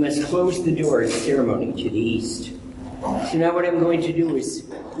 and we must close the door in ceremony to the east. So now what I'm going to do is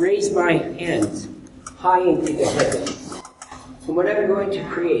raise my hands high into the heavens. And what I'm going to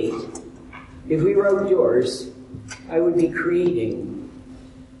create, if we were outdoors, I would be creating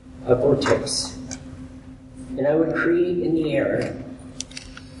a vortex. And I would create in the air,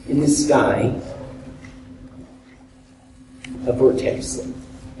 in the sky, a vortex,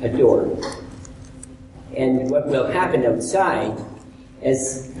 a door. And what will happen outside,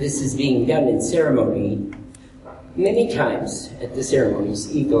 as this is being done in ceremony, many times at the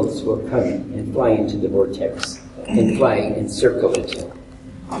ceremonies, eagles will come and fly into the vortex and fly and circle it.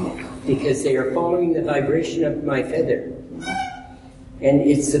 Because they are following the vibration of my feather. And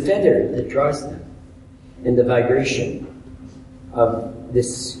it's the feather that draws them, and the vibration of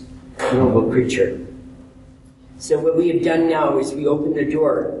this noble creature. So what we have done now is we open the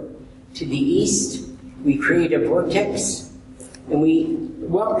door to the east, we create a vortex, and we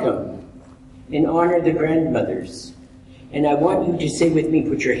welcome and honor the grandmothers. And I want you to say with me,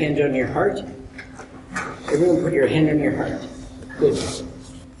 put your hand on your heart. Everyone put your hand on your heart. Good.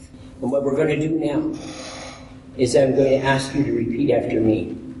 And what we're going to do now is I'm going to ask you to repeat after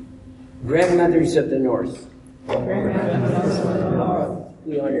me. Grandmothers of the North. Grandmothers of the North.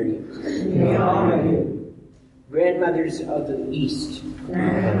 We honor you. We honor you. Grandmothers of the East.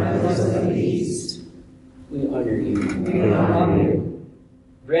 Grandmothers of the East. We honor you. We honor you.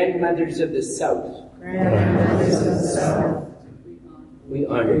 Grandmothers of the South. Grandmothers of the South. We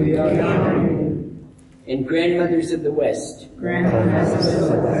honor We you. honor you. And grandmothers of the West. Grandmothers of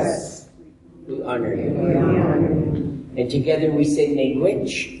the West. We honor We you. honor you. And together we say,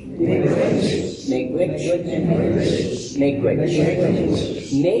 Megwich. Megwich. Megwich. Megwich.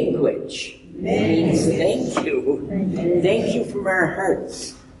 Megwich means thank you. Thank you from our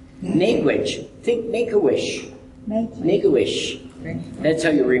hearts. Megwich. Think make a wish. Make a wish. That's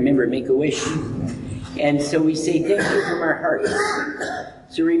how you remember make a wish. And so we say thank you from our hearts.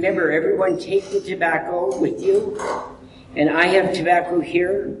 So remember, everyone take the tobacco with you. And I have tobacco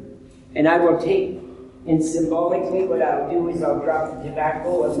here. And I will take, and symbolically what I'll do is I'll drop the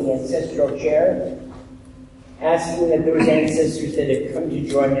tobacco on the ancestral chair, asking that those ancestors that have come to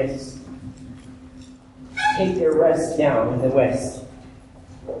join us take their rest now in the west.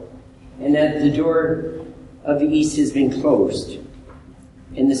 And that the door of the east has been closed,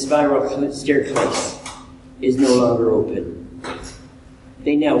 and the spiral staircase is no longer open.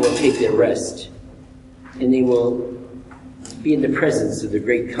 They now will take their rest, and they will be in the presence of the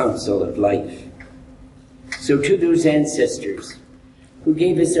great council of life. So to those ancestors who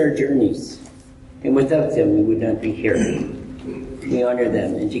gave us our journeys, and without them we would not be here, we honor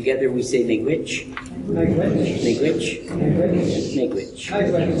them, and together we say Miigwech. Miigwech. Miigwech. Miigwech.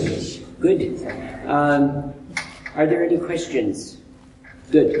 Miigwech. Good. Are there any questions?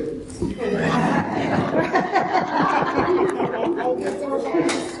 Good.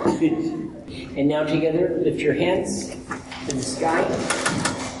 And now together, lift your hands to the sky,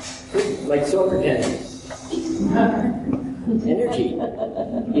 like solar panels. Energy.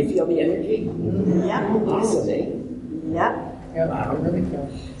 You feel the energy? Yep. Awesome, eh? Yep. Wow.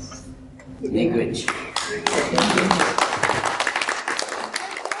 Language.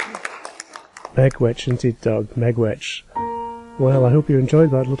 Miigwech indeed, Doug. Miigwech. Well, I hope you enjoyed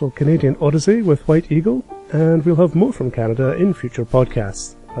that little Canadian odyssey with White Eagle, and we'll have more from Canada in future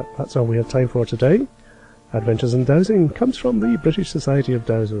podcasts. But that's all we have time for today. Adventures in Dowsing comes from the British Society of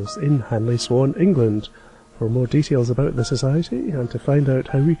Dowsers in Hanley Swan, England. For more details about the Society and to find out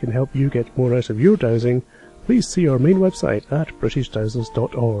how we can help you get more out of your dowsing, please see our main website at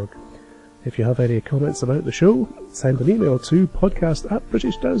britishdowsers.org. If you have any comments about the show, send an email to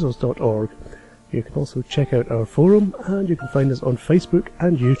podcast@britishdowsers.org. You can also check out our forum, and you can find us on Facebook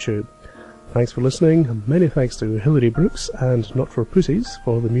and YouTube. Thanks for listening. Many thanks to Hilary Brooks and Not For Pussies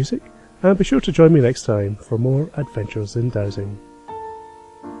for the music. And be sure to join me next time for more Adventures in Dowsing.